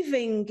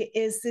weaving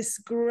is this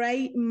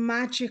great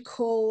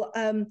magical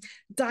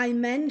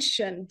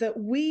dimension that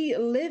we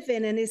live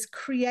in and is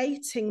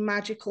creating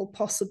magical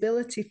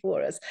possibility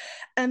for us.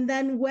 And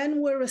then when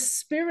we're a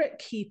spirit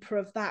keeper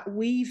of that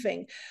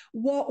weaving,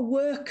 what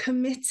we're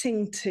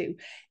committing to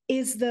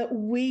is that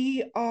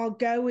we are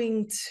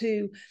going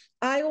to,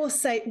 I always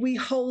say, we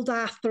hold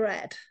our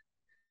thread.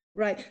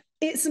 Right.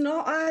 It's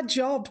not our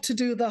job to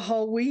do the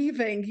whole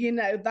weaving, you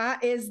know,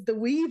 that is the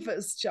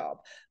weaver's job.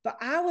 But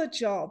our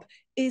job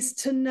is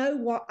to know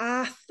what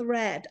our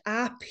thread,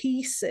 our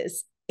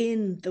pieces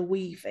in the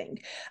weaving,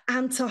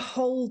 and to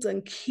hold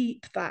and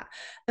keep that.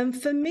 And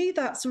for me,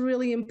 that's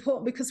really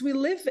important because we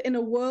live in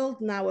a world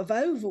now of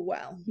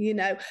overwhelm, you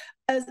know,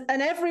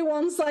 and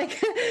everyone's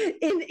like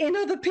in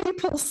other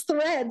people's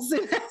threads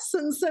in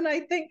essence. And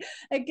I think,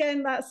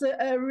 again, that's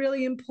a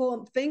really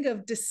important thing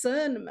of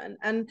discernment.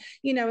 And,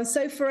 you know, and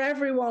so for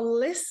everyone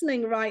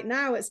listening right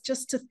now, it's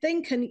just to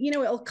think, and, you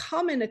know, it'll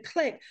come in a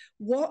click.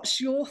 What's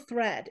your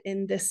thread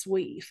in this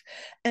weave?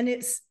 And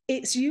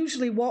it's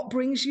usually what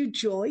brings you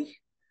joy,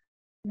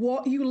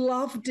 what you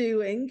love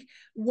doing,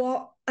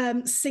 what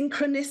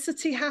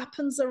synchronicity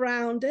happens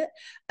around it,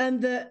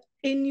 and that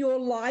in your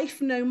life,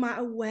 no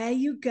matter where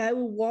you go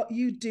or what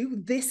you do,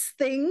 this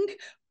thing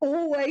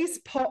always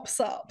pops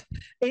up.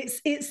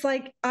 It's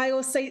like I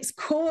always say, it's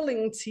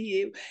calling to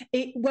you.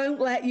 It won't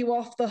let you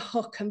off the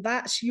hook, and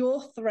that's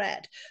your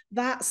thread.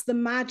 That's the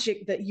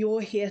magic that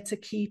you're here to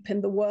keep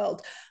in the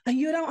world, and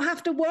you don't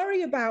have to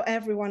worry about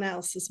everyone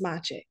else's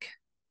magic.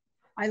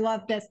 I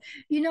love this.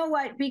 You know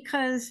what?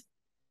 Because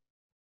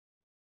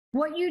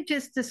what you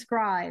just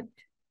described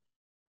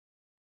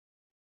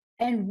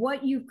and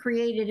what you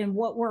created and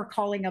what we're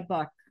calling a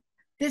book,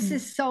 this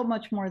is so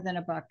much more than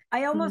a book.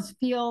 I almost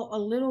feel a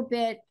little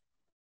bit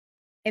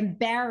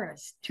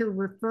embarrassed to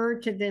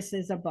refer to this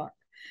as a book.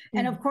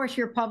 And of course,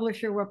 your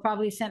publisher will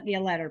probably send me a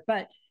letter,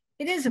 but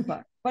it is a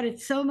book, but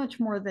it's so much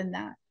more than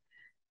that.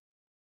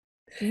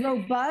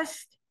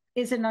 Robust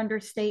is an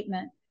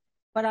understatement,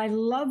 but I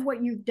love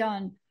what you've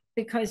done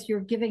because you're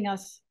giving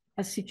us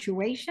a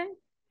situation.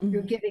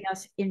 You're giving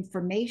us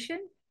information.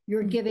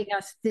 You're giving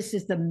us, this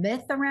is the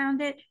myth around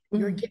it.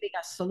 You're giving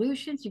us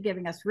solutions. You're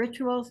giving us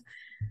rituals.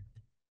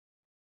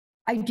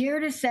 I dare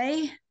to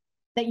say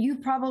that you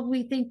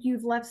probably think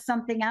you've left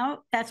something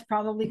out. That's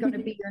probably going to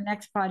be your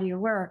next body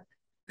of work.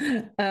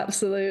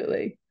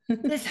 Absolutely.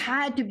 This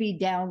had to be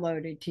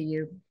downloaded to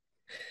you.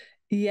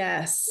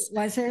 Yes.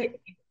 Was it?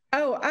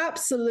 Oh,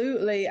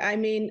 absolutely. I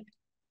mean,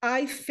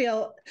 I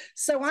feel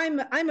so.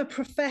 I'm a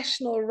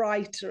professional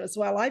writer as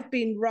well. I've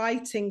been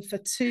writing for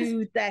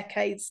 2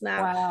 decades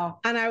now. Wow.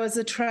 And I was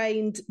a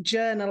trained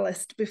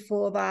journalist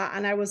before that,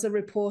 and I was a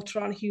reporter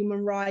on human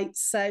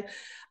rights. So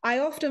I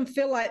often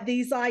feel like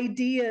these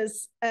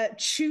ideas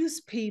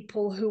choose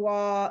people who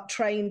are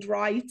trained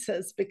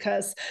writers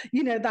because,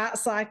 you know,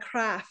 that's our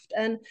craft.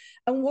 And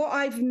what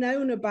I've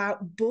known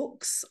about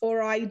books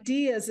or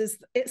ideas is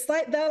it's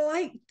like they're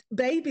like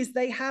babies.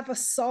 They have a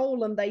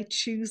soul and they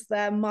choose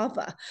their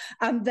mother,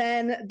 and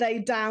then they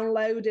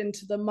download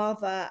into the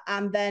mother,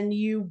 and then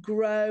you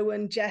grow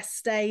and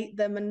gestate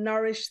them and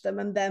nourish them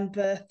and then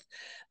birth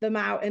them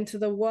out into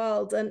the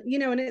world. And, you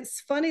know, and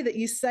it's funny that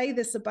you say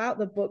this about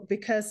the book,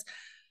 because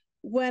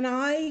when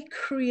I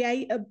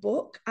create a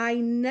book, I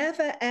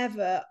never,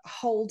 ever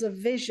hold a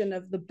vision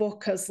of the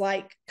book as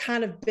like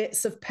kind of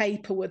bits of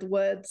paper with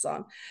words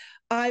on.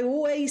 I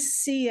always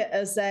see it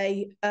as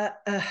a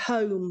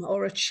home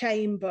or a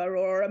chamber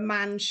or a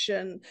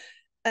mansion.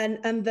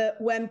 And that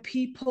when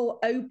people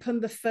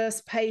open the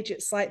first page,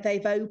 it's like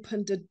they've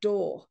opened a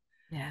door.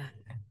 Yeah.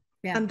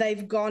 And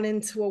they've gone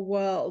into a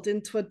world,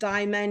 into a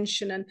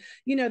dimension. And,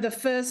 you know, the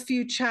first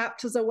few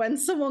chapters are when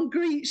someone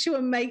greets you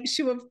and makes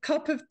you a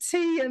cup of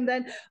tea and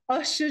then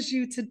ushers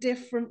you to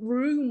different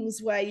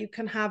rooms where you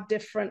can have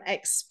different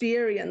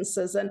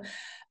experiences. And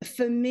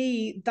for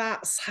me,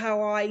 that's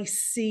how I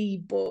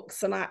see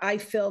books. And I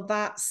feel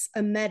that's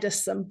a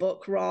medicine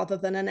book rather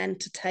than an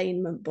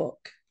entertainment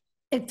book.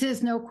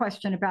 There's no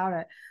question about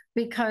it.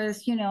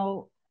 Because, you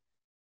know,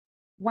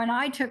 when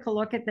I took a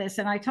look at this,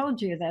 and I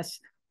told you this,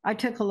 I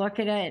took a look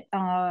at it.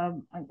 I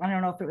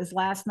don't know if it was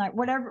last night,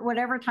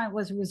 whatever time it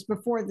was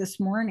before this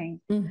morning.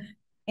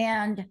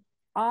 And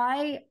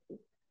I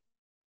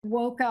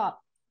woke up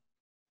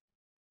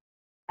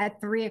at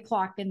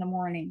 3:00 in the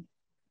morning,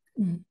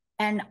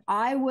 and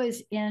I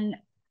was in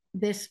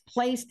this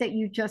place that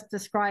you just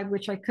described,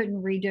 which I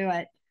couldn't redo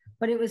it,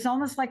 but it was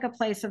almost like a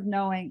place of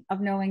knowing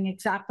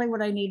exactly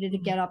what I needed to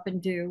get up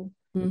and do,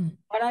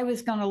 what I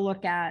was going to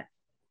look at,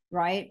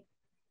 right?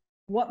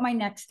 What my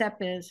next step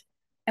is.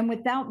 and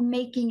without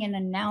making an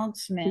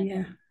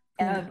announcement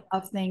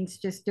of things,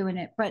 just doing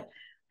it. But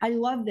I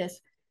love this.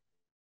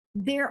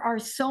 There are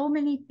so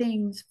many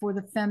things for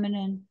the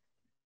feminine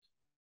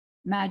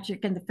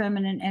magic and the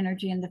feminine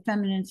energy and the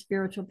feminine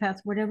spiritual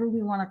path, whatever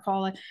we want to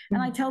call it.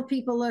 And I tell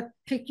people, look,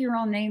 pick your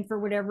own name for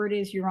whatever it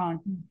is you're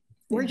on.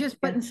 We're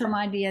just putting some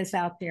ideas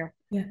out there.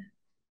 Yeah.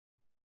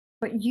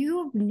 But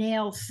you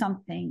nailed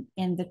something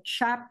in the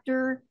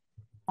chapter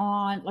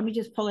on, let me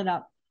just pull it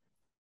up.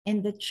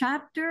 In the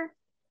chapter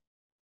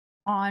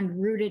on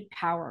rooted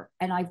power.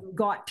 And I've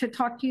got to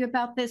talk to you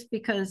about this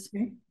because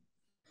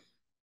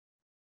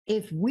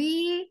if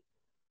we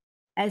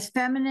as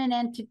feminine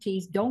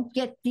entities don't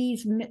get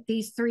these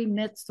three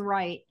myths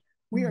right,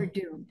 we are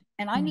doomed.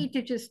 And I need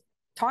to just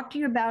talk to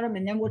you about them,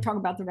 and then we'll talk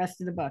about the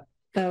rest of the book.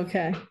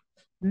 Okay.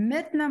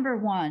 Myth number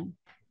one,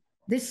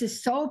 this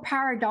is so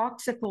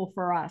paradoxical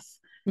for us.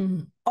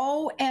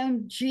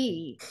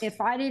 OMG,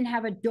 if I didn't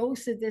have a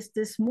dose of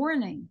this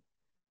morning.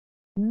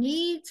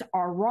 Needs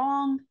are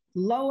wrong,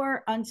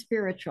 lower,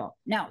 unspiritual.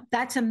 Now,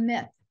 that's a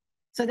myth.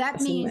 So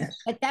that means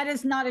that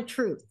is not a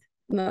truth.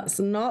 That's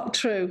not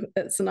true.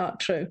 It's not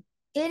true.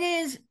 It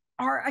is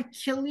our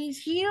Achilles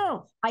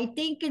heel, I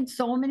think, in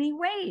so many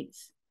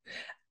ways.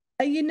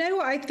 You know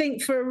what? I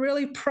think for a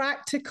really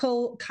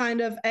practical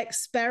kind of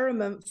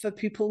experiment for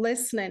people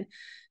listening,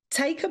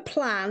 take a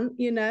plant,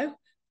 you know,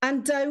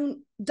 and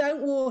don't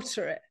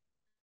water it.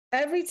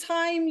 Every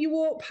time you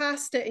walk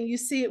past it and you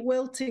see it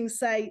wilting,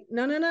 say,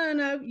 no, no, no,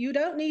 no, you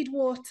don't need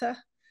water.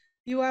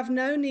 You have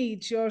no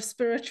need, you're a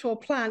spiritual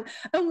plant,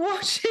 and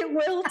watch it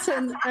wilt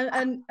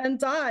and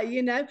die,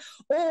 you know,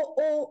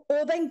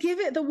 or then give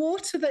it the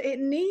water that it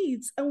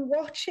needs and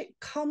watch it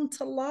come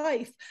to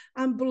life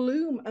and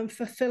bloom and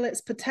fulfill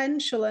its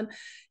potential. And,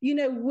 you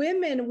know,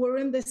 women were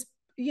in this,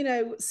 you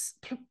know,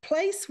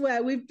 place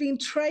where we've been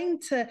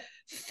trained to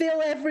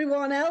fill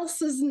everyone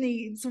else's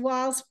needs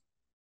whilst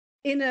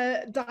in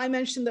a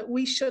dimension that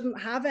we shouldn't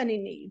have any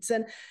needs.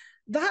 And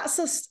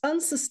that's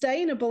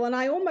unsustainable. And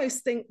I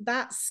almost think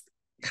that's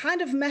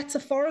kind of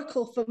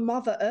metaphorical for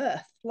Mother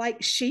Earth.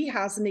 Like, she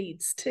has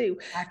needs too.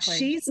 Exactly.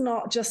 She's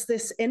not just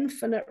this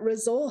infinite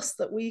resource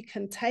that we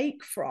can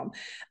take from.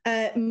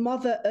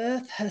 Mother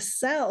Earth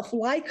herself,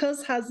 like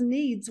us, has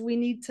needs. We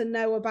need to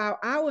know about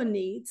our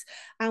needs,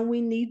 and we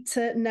need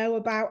to know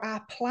about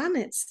our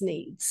planet's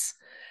needs.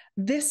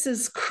 This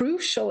is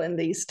crucial in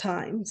these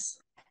times.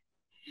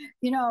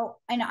 You know,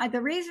 and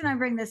the reason I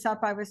bring this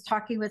up, I was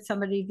talking with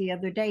somebody the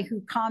other day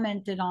who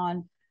commented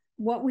on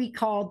what we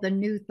called the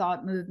New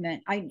Thought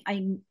movement.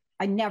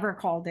 I never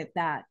called it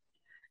that,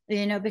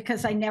 you know,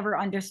 because I never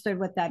understood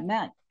what that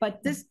meant.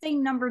 But this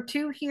thing number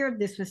two here,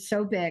 this was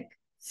so big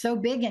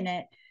in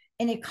it,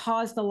 and it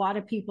caused a lot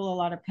of people a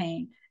lot of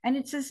pain. And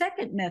it's the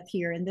second myth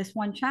here in this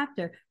one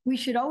chapter. We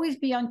should always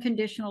be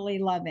unconditionally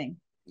loving.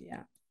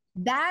 Yeah.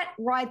 That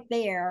right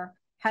there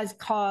has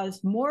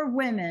caused more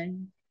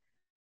women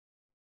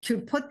to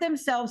put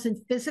themselves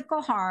in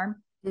physical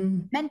harm,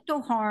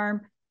 mental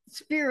harm,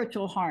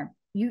 spiritual harm.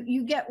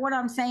 You get what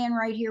I'm saying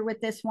right here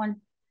with this one?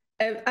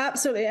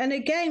 Absolutely. And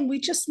again, we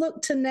just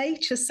look to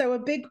nature. So a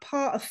big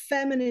part of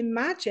feminine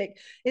magic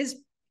is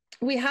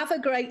we have a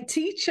great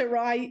teacher,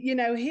 right? You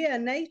know, here,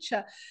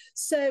 nature.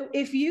 So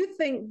if you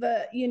think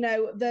that, you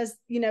know, there's,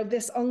 you know,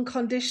 this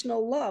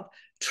unconditional love,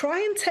 try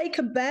and take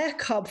a bear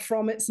cub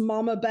from its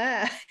mama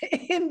bear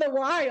in the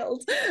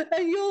wild,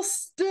 and you'll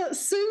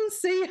soon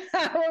see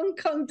how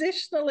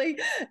unconditionally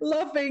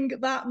loving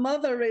that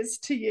mother is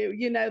to you.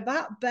 You know,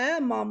 that bear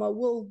mama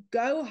will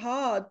go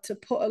hard to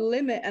put a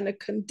limit and a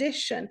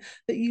condition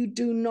that you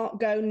do not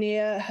go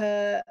near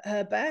her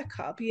bear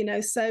cub, you know.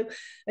 So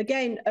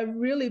again, a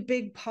really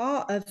big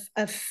part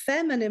of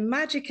feminine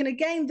magic. And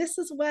again, this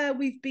is where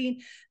we've been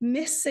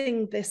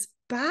missing this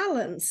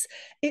balance.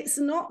 It's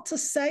not to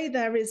say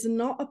there is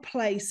not a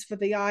place for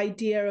the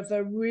idea of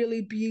a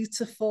really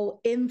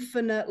beautiful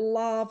infinite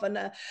love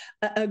and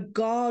a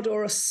God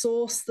or a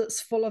source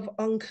that's full of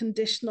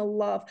unconditional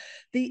love.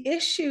 The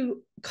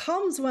issue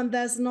comes when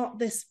there's not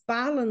this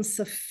balance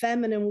of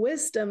feminine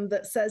wisdom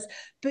that says,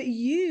 but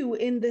you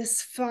in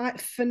this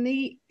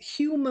finite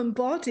human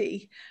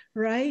body,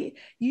 right?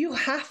 You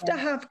have to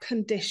have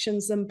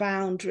conditions and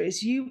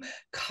boundaries. You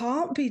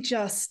can't be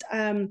just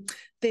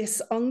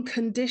this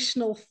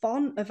unconditional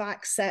font of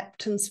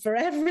acceptance for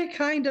every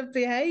kind of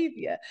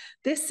behavior.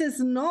 This is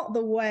not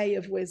the way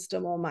of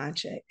wisdom or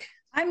magic.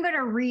 I'm going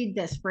to read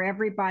this for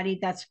everybody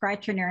that's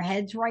scratching their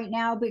heads right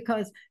now,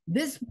 because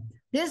this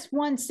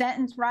one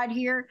sentence right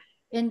here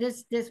in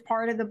this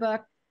part of the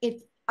book,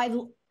 I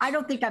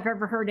don't think I've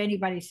ever heard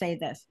anybody say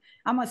this.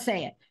 I'm going to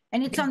say it,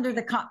 and it's under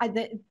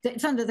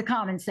the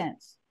common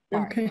sense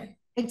part. Okay.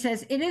 It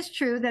says, it is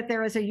true that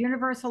there is a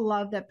universal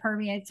love that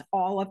permeates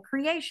all of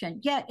creation.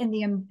 Yet in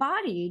the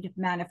embodied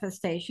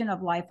manifestation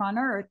of life on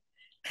earth,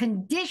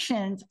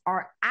 conditions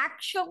are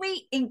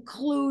actually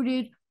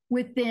included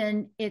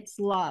within its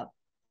love.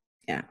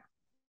 Yeah.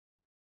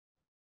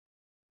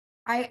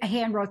 I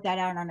hand wrote that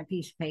out on a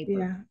piece of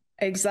paper. Yeah.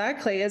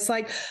 Exactly. It's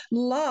like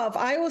love.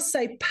 I always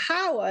say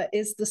power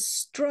is the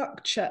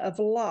structure of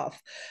love.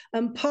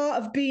 And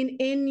part of being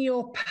in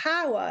your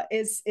power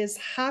is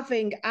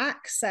having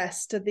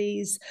access to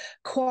these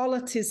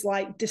qualities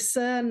like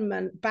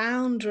discernment,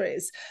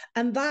 boundaries.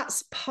 And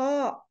that's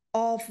part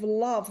of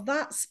love.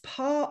 That's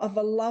part of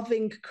a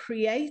loving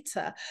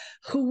creator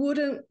who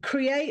wouldn't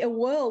create a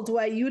world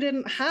where you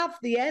didn't have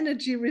the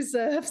energy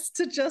reserves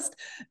to just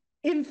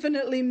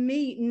infinitely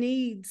meet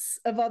needs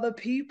of other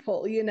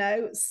people,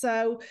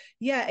 so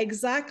yeah,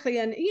 exactly.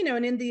 And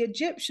and in the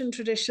Egyptian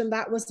tradition,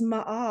 that was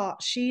Ma'at.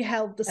 She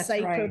held the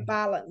sacred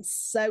balance.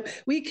 So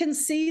we can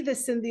see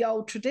this in the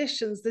old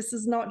traditions. This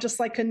is not just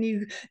like a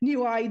new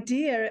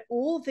idea.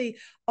 All the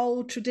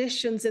old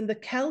traditions, in the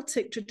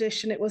Celtic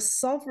tradition, it was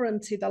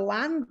sovereignty, the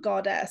land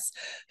goddess,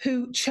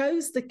 who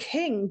chose the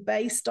king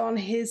based on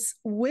his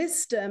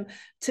wisdom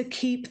to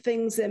keep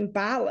things in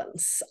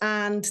balance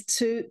and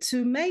to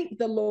make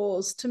the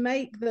laws, to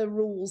make the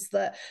rules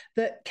that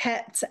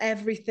kept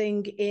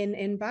everything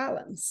in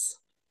balance.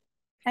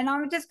 And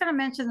I'm just going to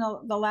mention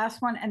the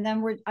last one, and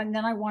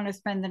then I want to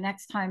spend the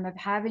next time of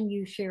having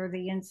you share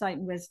the insight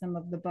and wisdom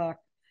of the book,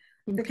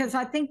 because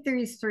I think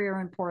these three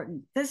are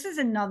important. This is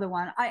another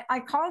one. I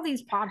call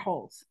these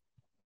potholes.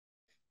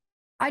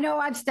 I know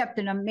I've stepped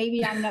in them.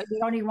 Maybe I'm not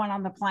the only one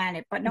on the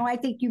planet, but no, I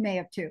think you may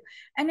have too.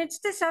 And it's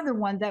this other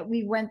one that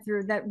we went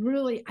through that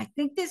really, I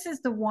think this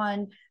is the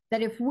one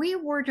that if we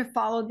were to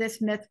follow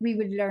this myth, we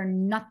would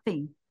learn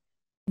nothing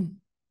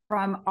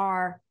from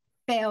our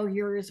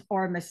failures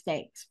or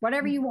mistakes,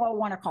 whatever you all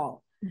want to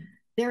call it.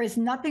 There is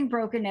nothing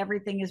broken.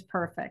 Everything is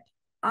perfect.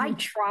 I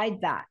tried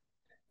that.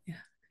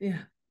 Yeah.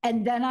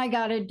 And then I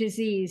got a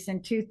disease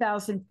in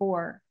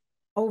 2004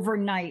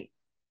 overnight.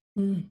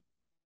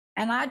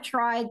 And I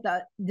tried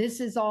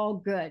this is all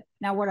good.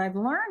 Now, what I've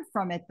learned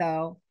from it,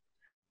 though,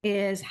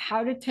 is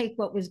how to take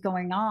what was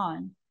going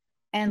on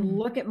and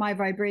look at my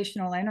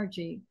vibrational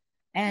energy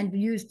and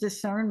use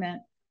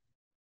discernment.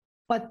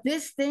 But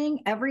this thing,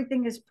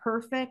 everything is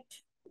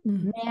perfect.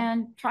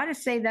 Man, try to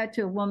say that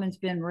to a woman's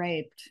been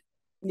raped.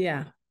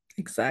 Yeah,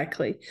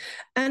 exactly.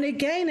 And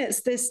again,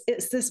 it's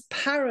this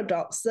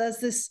paradox. There's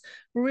this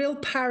real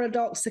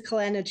paradoxical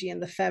energy in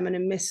the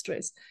feminine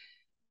mysteries.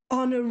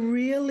 On a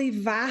really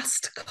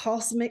vast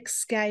cosmic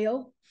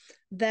scale,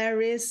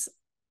 there is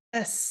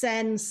a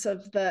sense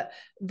of that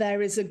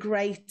there is a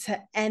greater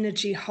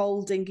energy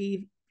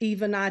holding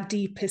even our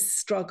deepest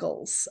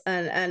struggles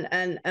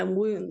and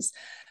wounds.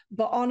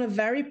 But on a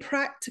very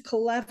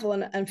practical level,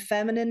 and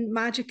feminine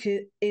magic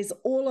is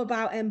all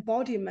about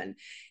embodiment,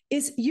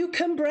 is you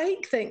can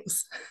break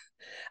things.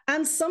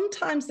 And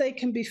sometimes they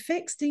can be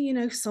fixed,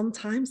 and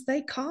sometimes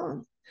they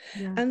can't.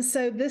 Yeah. And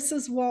so this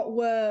is what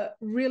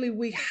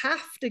we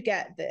have to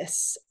get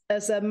this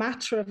as a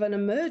matter of an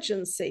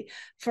emergency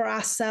for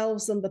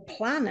ourselves and the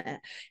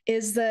planet,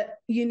 is that,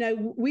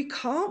 we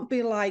can't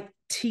be like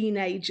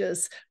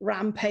teenagers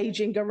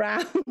rampaging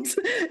around,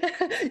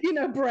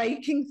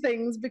 breaking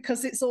things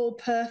because it's all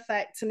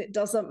perfect and it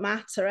doesn't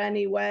matter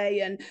anyway,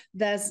 and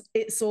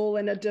it's all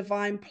in a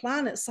divine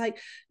plan. It's like,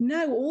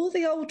 no, all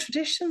the old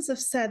traditions have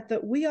said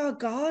that we are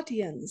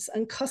guardians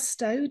and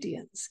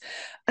custodians.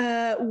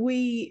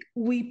 We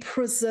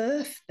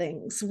preserve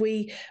things.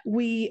 We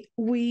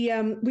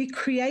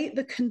create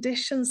the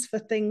conditions for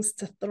things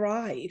to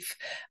thrive.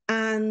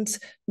 And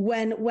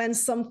when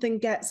something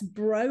gets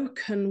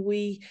broken,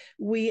 we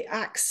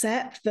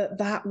accept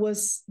that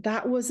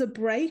was a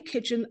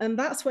breakage, and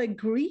that's where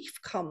grief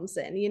comes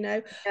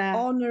in,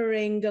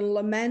 honoring and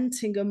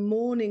lamenting and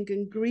mourning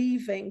and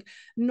grieving,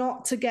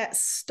 not to get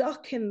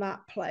stuck in that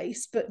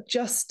place, but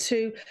just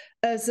to,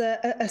 as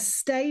a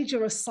stage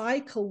or a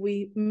cycle,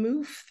 we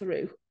move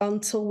through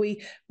until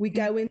we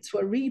go into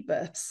a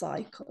rebirth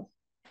cycle.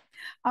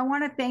 I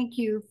want to thank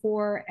you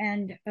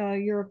and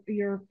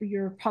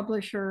your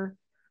publisher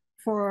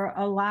for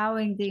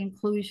allowing the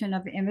inclusion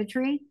of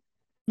imagery,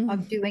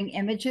 of doing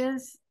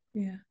images,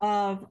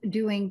 of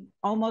doing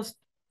almost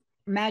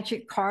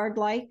magic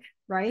card-like,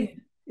 right?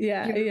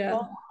 Yeah.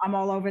 I'm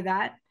all over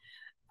that.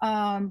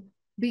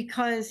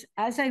 Because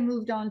as I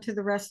moved on to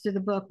the rest of the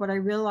book, what I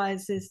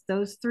realized is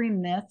those three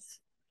myths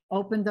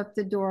opened up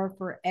the door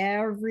for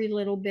every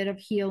little bit of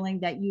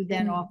healing that you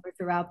then offer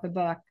throughout the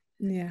book.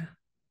 Yeah.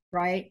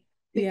 Right?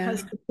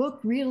 Because the book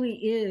really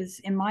is,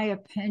 in my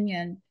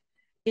opinion,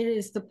 it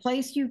is the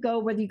place you go,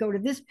 whether you go to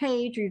this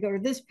page or you go to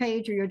this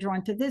page or you're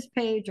drawn to this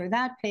page or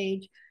that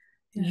page,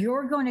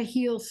 you're going to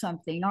heal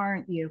something,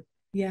 aren't you?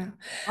 Yeah.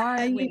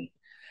 Aren't we?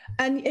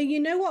 And you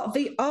know what?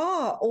 The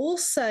art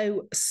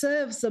also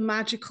serves a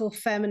magical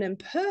feminine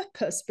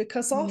purpose,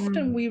 because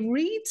often we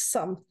read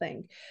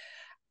something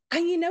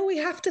and, we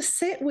have to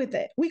sit with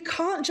it. We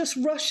can't just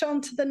rush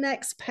on to the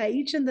next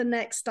page and the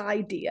next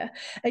idea.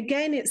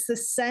 Again, it's the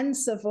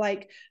sense of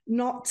like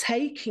not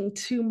taking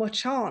too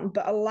much on,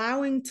 but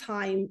allowing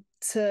time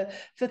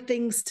for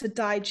things to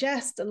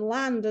digest and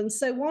land. And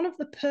so one of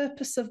the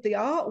purpose of the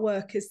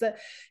artwork is that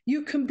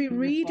you can be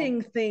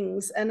reading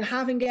things and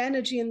having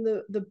energy in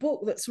the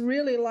book that's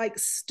really like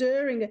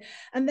stirring it.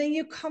 And then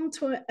you come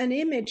to an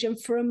image,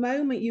 and for a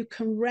moment you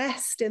can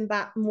rest in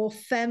that more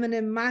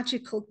feminine,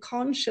 magical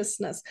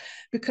consciousness,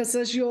 because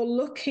as you're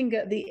looking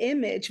at the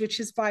image, which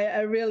is by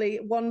a really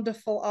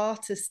wonderful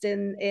artist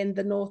in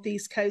the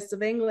northeast coast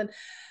of England,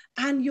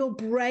 and your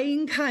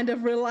brain kind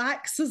of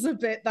relaxes a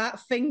bit,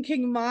 that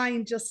thinking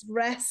mind just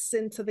rests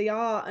into the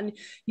art, and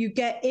you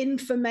get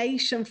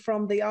information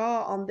from the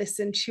art on this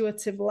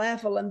intuitive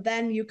level, and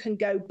then you can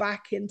go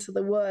back into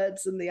the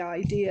words and the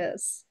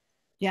ideas.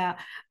 Yeah,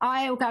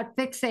 I got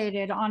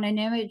fixated on an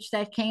image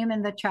that came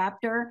in the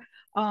chapter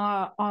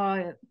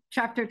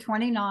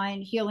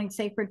 29, Healing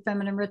Sacred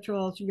Feminine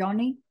Rituals,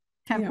 Yoni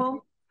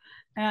Temple.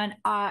 Yeah. And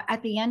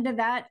at the end of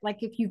that,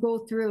 like if you go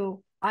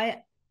through,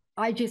 I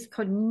just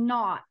could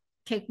not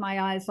take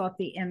my eyes off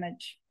the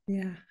image.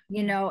 Yeah.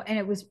 You know, and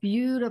it was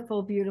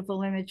beautiful,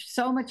 beautiful image.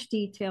 So much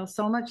detail,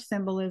 so much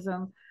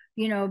symbolism,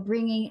 you know,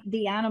 bringing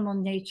the animal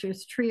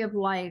nature's tree of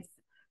life,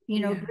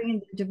 you know,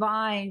 bringing the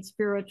divine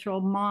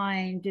spiritual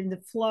mind in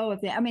the flow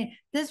of it. I mean,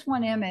 this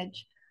one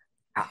image,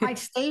 I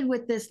stayed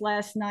with this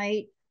last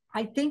night,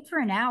 I think for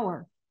an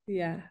hour.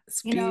 Yeah.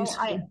 It's you know,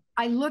 beautiful.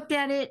 I looked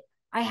at it,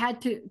 I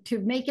had to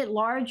make it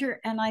larger,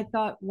 and I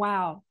thought,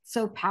 wow,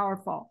 so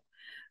powerful.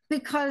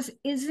 Because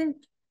isn't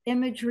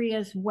imagery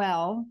as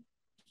well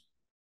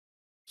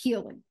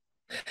healing?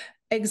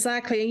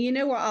 Exactly. And you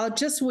know what, I'll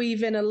just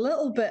weave in a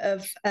little bit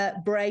of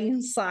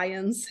brain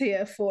science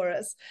here for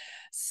us.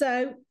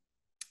 So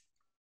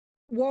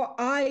what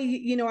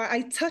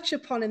I touch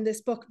upon in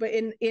this book, but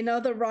in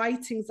other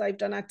writings I've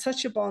done, I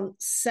touch upon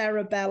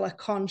cerebellar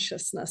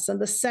consciousness. And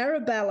the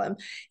cerebellum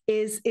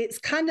it's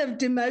kind of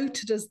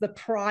demoted as the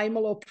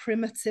primal or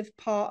primitive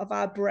part of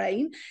our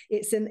brain.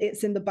 It's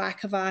in the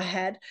back of our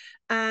head.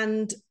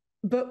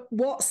 But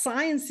what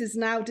science is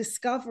now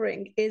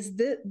discovering is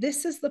that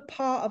this is the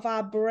part of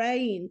our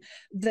brain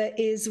that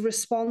is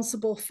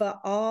responsible for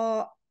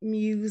art,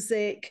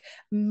 music,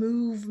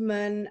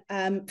 movement,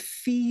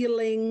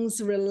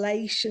 feelings,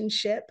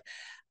 relationship.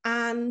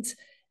 And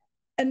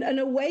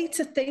a way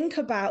to think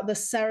about the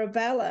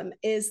cerebellum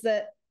is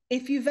that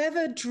if you've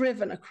ever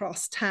driven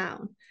across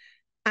town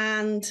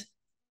and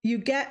you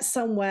get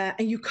somewhere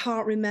and you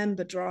can't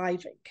remember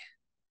driving,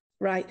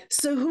 right?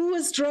 So who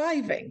was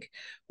driving?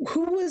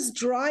 Who was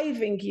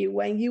driving you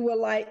when you were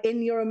like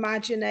in your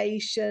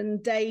imagination,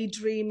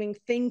 daydreaming,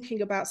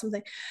 thinking about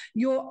something?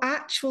 Your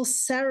actual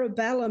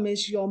cerebellum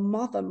is your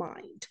mother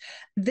mind.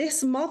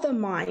 This mother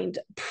mind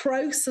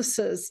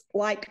processes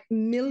like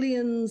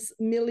millions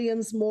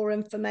more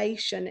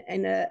information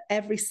in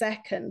every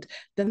second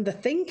than the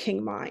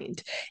thinking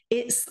mind.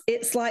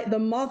 It's like the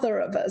mother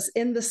of us,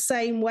 in the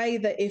same way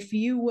that if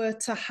you were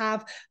to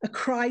have a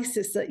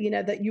crisis that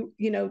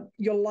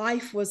your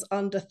life was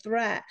under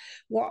threat,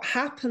 what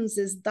happens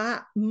is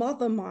that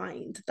mother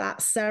mind,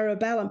 that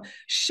cerebellum,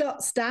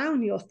 shuts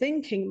down your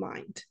thinking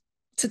mind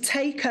to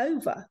take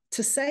over,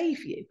 to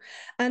save you.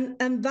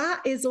 And that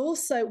is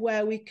also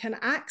where we can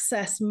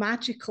access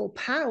magical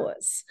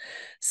powers.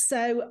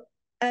 So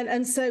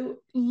so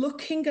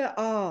looking at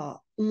art,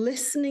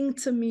 listening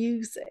to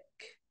music,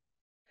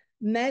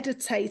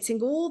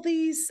 meditating, all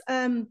these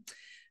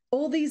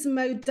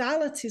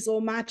modalities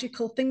or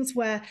magical things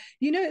where,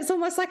 it's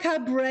almost like our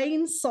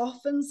brain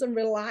softens and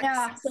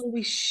relaxes, and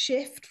we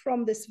shift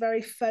from this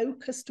very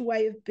focused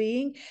way of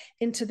being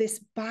into this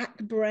back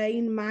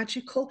brain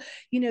magical.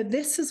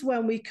 This is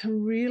when we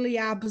can really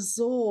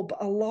absorb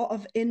a lot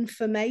of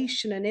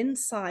information and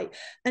insight.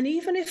 And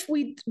even if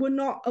we were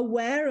not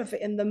aware of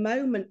it in the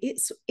moment,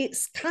 it's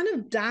kind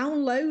of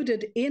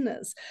downloaded in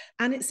us,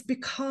 and it's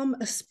become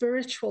a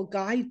spiritual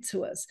guide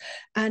to us.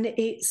 And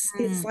it's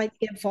like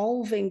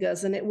evolving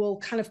us, and it will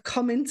kind of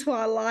come into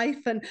our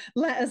life and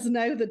let us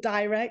know the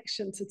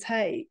direction to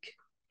take.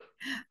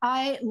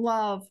 I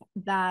love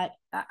that.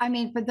 I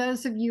mean, for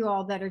those of you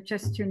all that are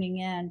just tuning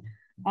in,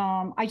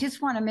 I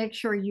just want to make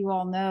sure you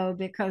all know,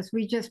 because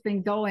we've just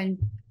been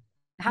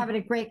having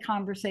a great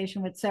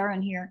conversation with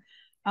Seren here.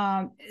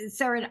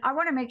 Seren, I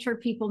want to make sure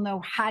people know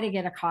how to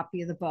get a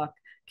copy of the book.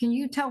 Can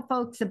you tell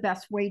folks the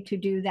best way to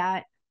do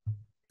that?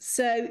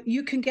 So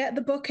you can get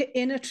the book at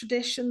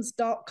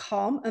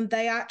innertraditions.com, and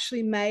they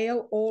actually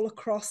mail all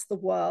across the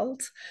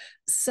world.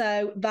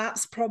 So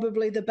that's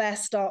probably the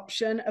best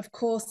option. Of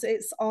course,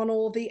 it's on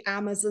all the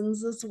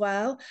Amazons as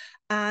well.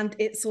 And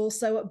it's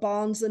also at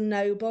Barnes &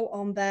 Noble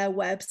on their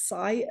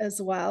website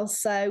as well.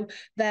 So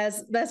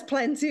there's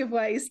plenty of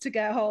ways to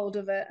get hold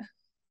of it.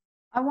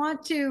 I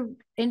want to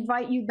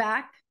invite you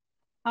back.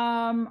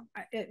 And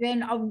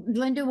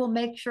Linda will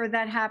make sure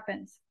that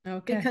happens.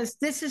 Okay. Because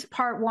this is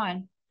part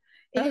one.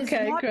 It is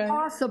not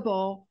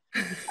possible.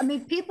 I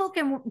mean, people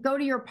can go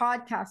to your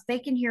podcast. They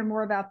can hear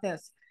more about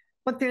this.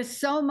 But there's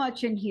so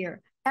much in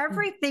here.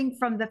 Everything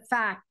from the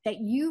fact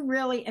that you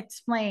really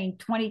explained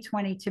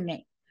 2020 to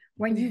me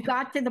when you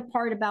got to the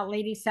part about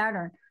Lady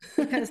Saturn.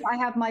 Because I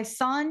have my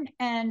son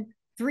and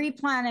 3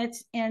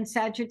 planets in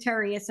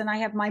Sagittarius, and I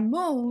have my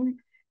moon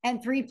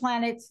and 3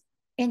 planets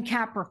in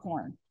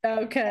Capricorn.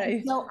 Okay.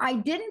 And so I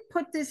didn't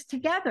put this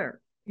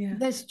together,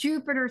 this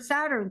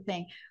Jupiter-Saturn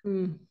thing.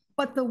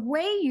 But the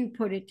way you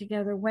put it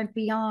together went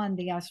beyond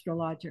the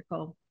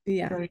astrological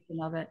version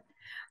of it.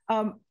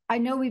 I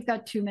know we've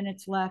got 2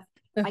 minutes left.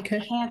 Okay. I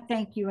can't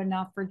thank you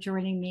enough for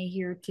joining me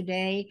here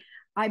today.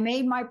 I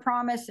made my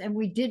promise, and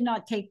we did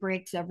not take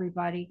breaks,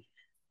 everybody.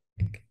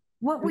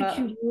 What would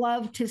you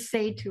love to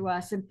say to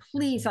us? And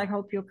please, I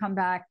hope you'll come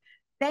back.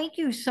 Thank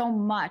you so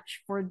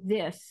much for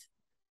this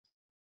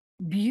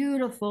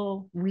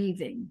beautiful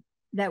weaving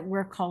that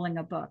we're calling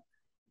a book.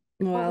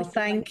 Well,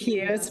 thank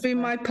you. It's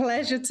been my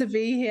pleasure to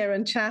be here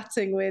and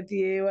chatting with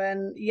you,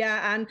 and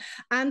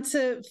and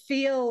to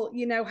feel,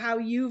 you know, how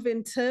you've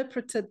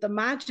interpreted the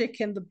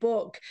magic in the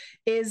book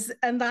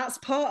and that's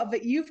part of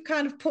it. You've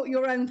kind of put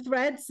your own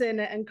threads in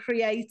it and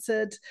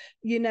created,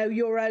 you know,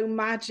 your own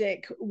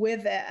magic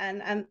with it,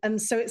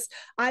 and so it's.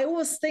 I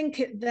always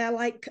think they're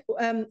like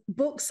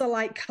books are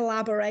like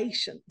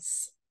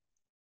collaborations.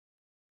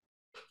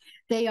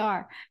 They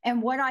are,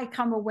 and what I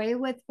come away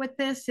with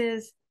this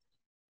is.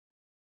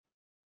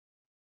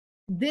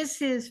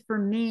 This is, for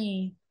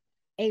me,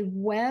 a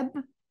web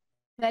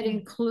that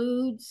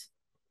includes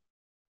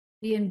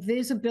the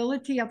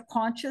invisibility of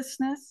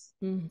consciousness,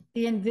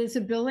 the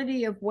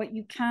invisibility of what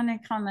you can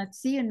and cannot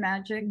see in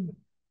magic.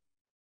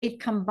 It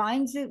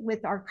combines it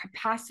with our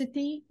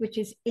capacity, which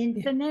is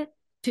infinite,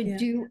 to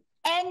do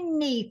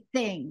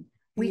anything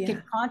we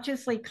can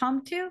consciously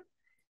come to.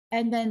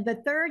 And then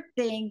the third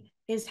thing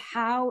is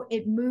how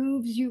it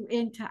moves you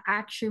into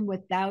action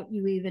without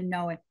you even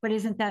knowing. But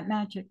isn't that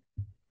magic?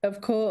 Of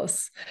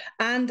course.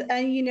 And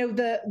you know,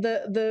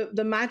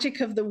 the magic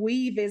of the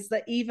weave is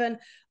that even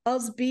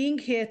us being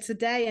here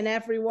today and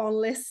everyone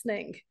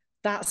listening,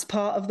 that's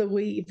part of the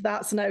weave.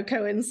 That's no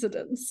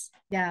coincidence.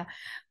 Yeah.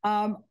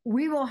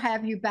 We will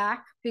have you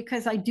back,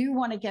 because I do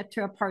want to get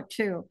to a part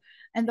 2.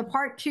 And the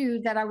part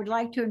 2 that I would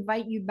like to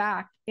invite you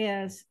back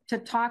is to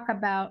talk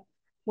about,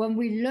 when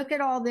we look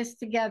at all this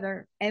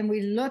together and we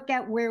look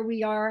at where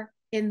we are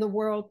in the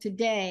world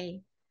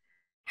today,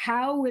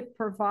 how it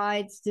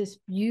provides this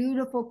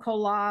beautiful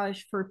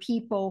collage for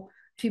people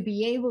to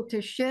be able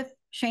to shift,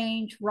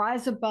 change,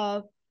 rise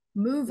above,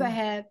 move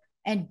ahead,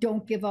 and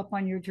don't give up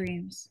on your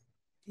dreams.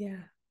 Yeah,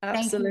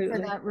 absolutely. Thank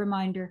you for that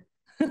reminder.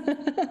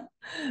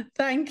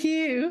 Thank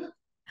you.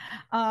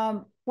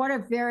 What a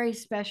very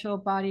special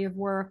body of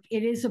work.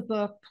 It is a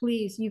book.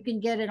 Please, you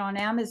can get it on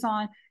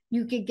Amazon.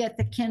 You could get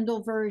the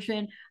Kindle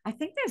version. I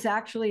think there's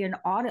actually an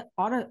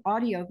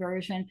audio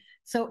version.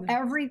 So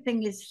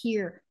everything is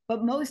here.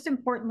 But most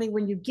importantly,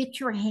 when you get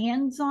your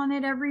hands on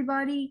it,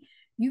 everybody,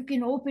 you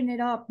can open it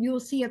up.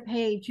 You'll see a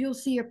page. You'll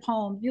see a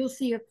poem. You'll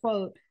see a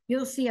quote.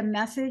 You'll see a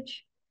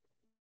message.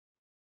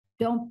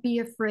 Don't be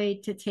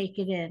afraid to take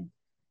it in,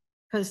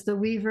 because the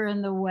weaver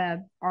and the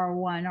web are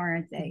one,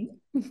 aren't they?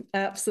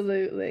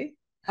 Absolutely.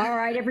 All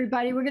right,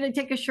 everybody, we're going to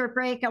take a short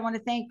break. I want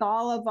to thank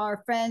all of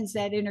our friends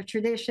at Inner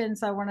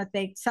Traditions. I want to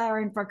thank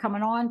Seren for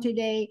coming on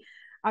today.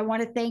 I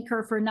want to thank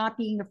her for not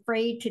being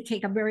afraid to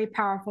take a very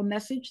powerful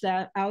message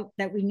that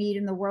we need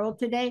in the world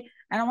today.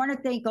 And I want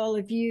to thank all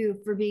of you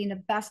for being the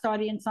best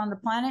audience on the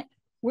planet.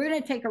 We're going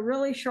to take a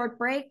really short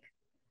break.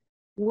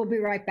 We'll be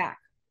right back.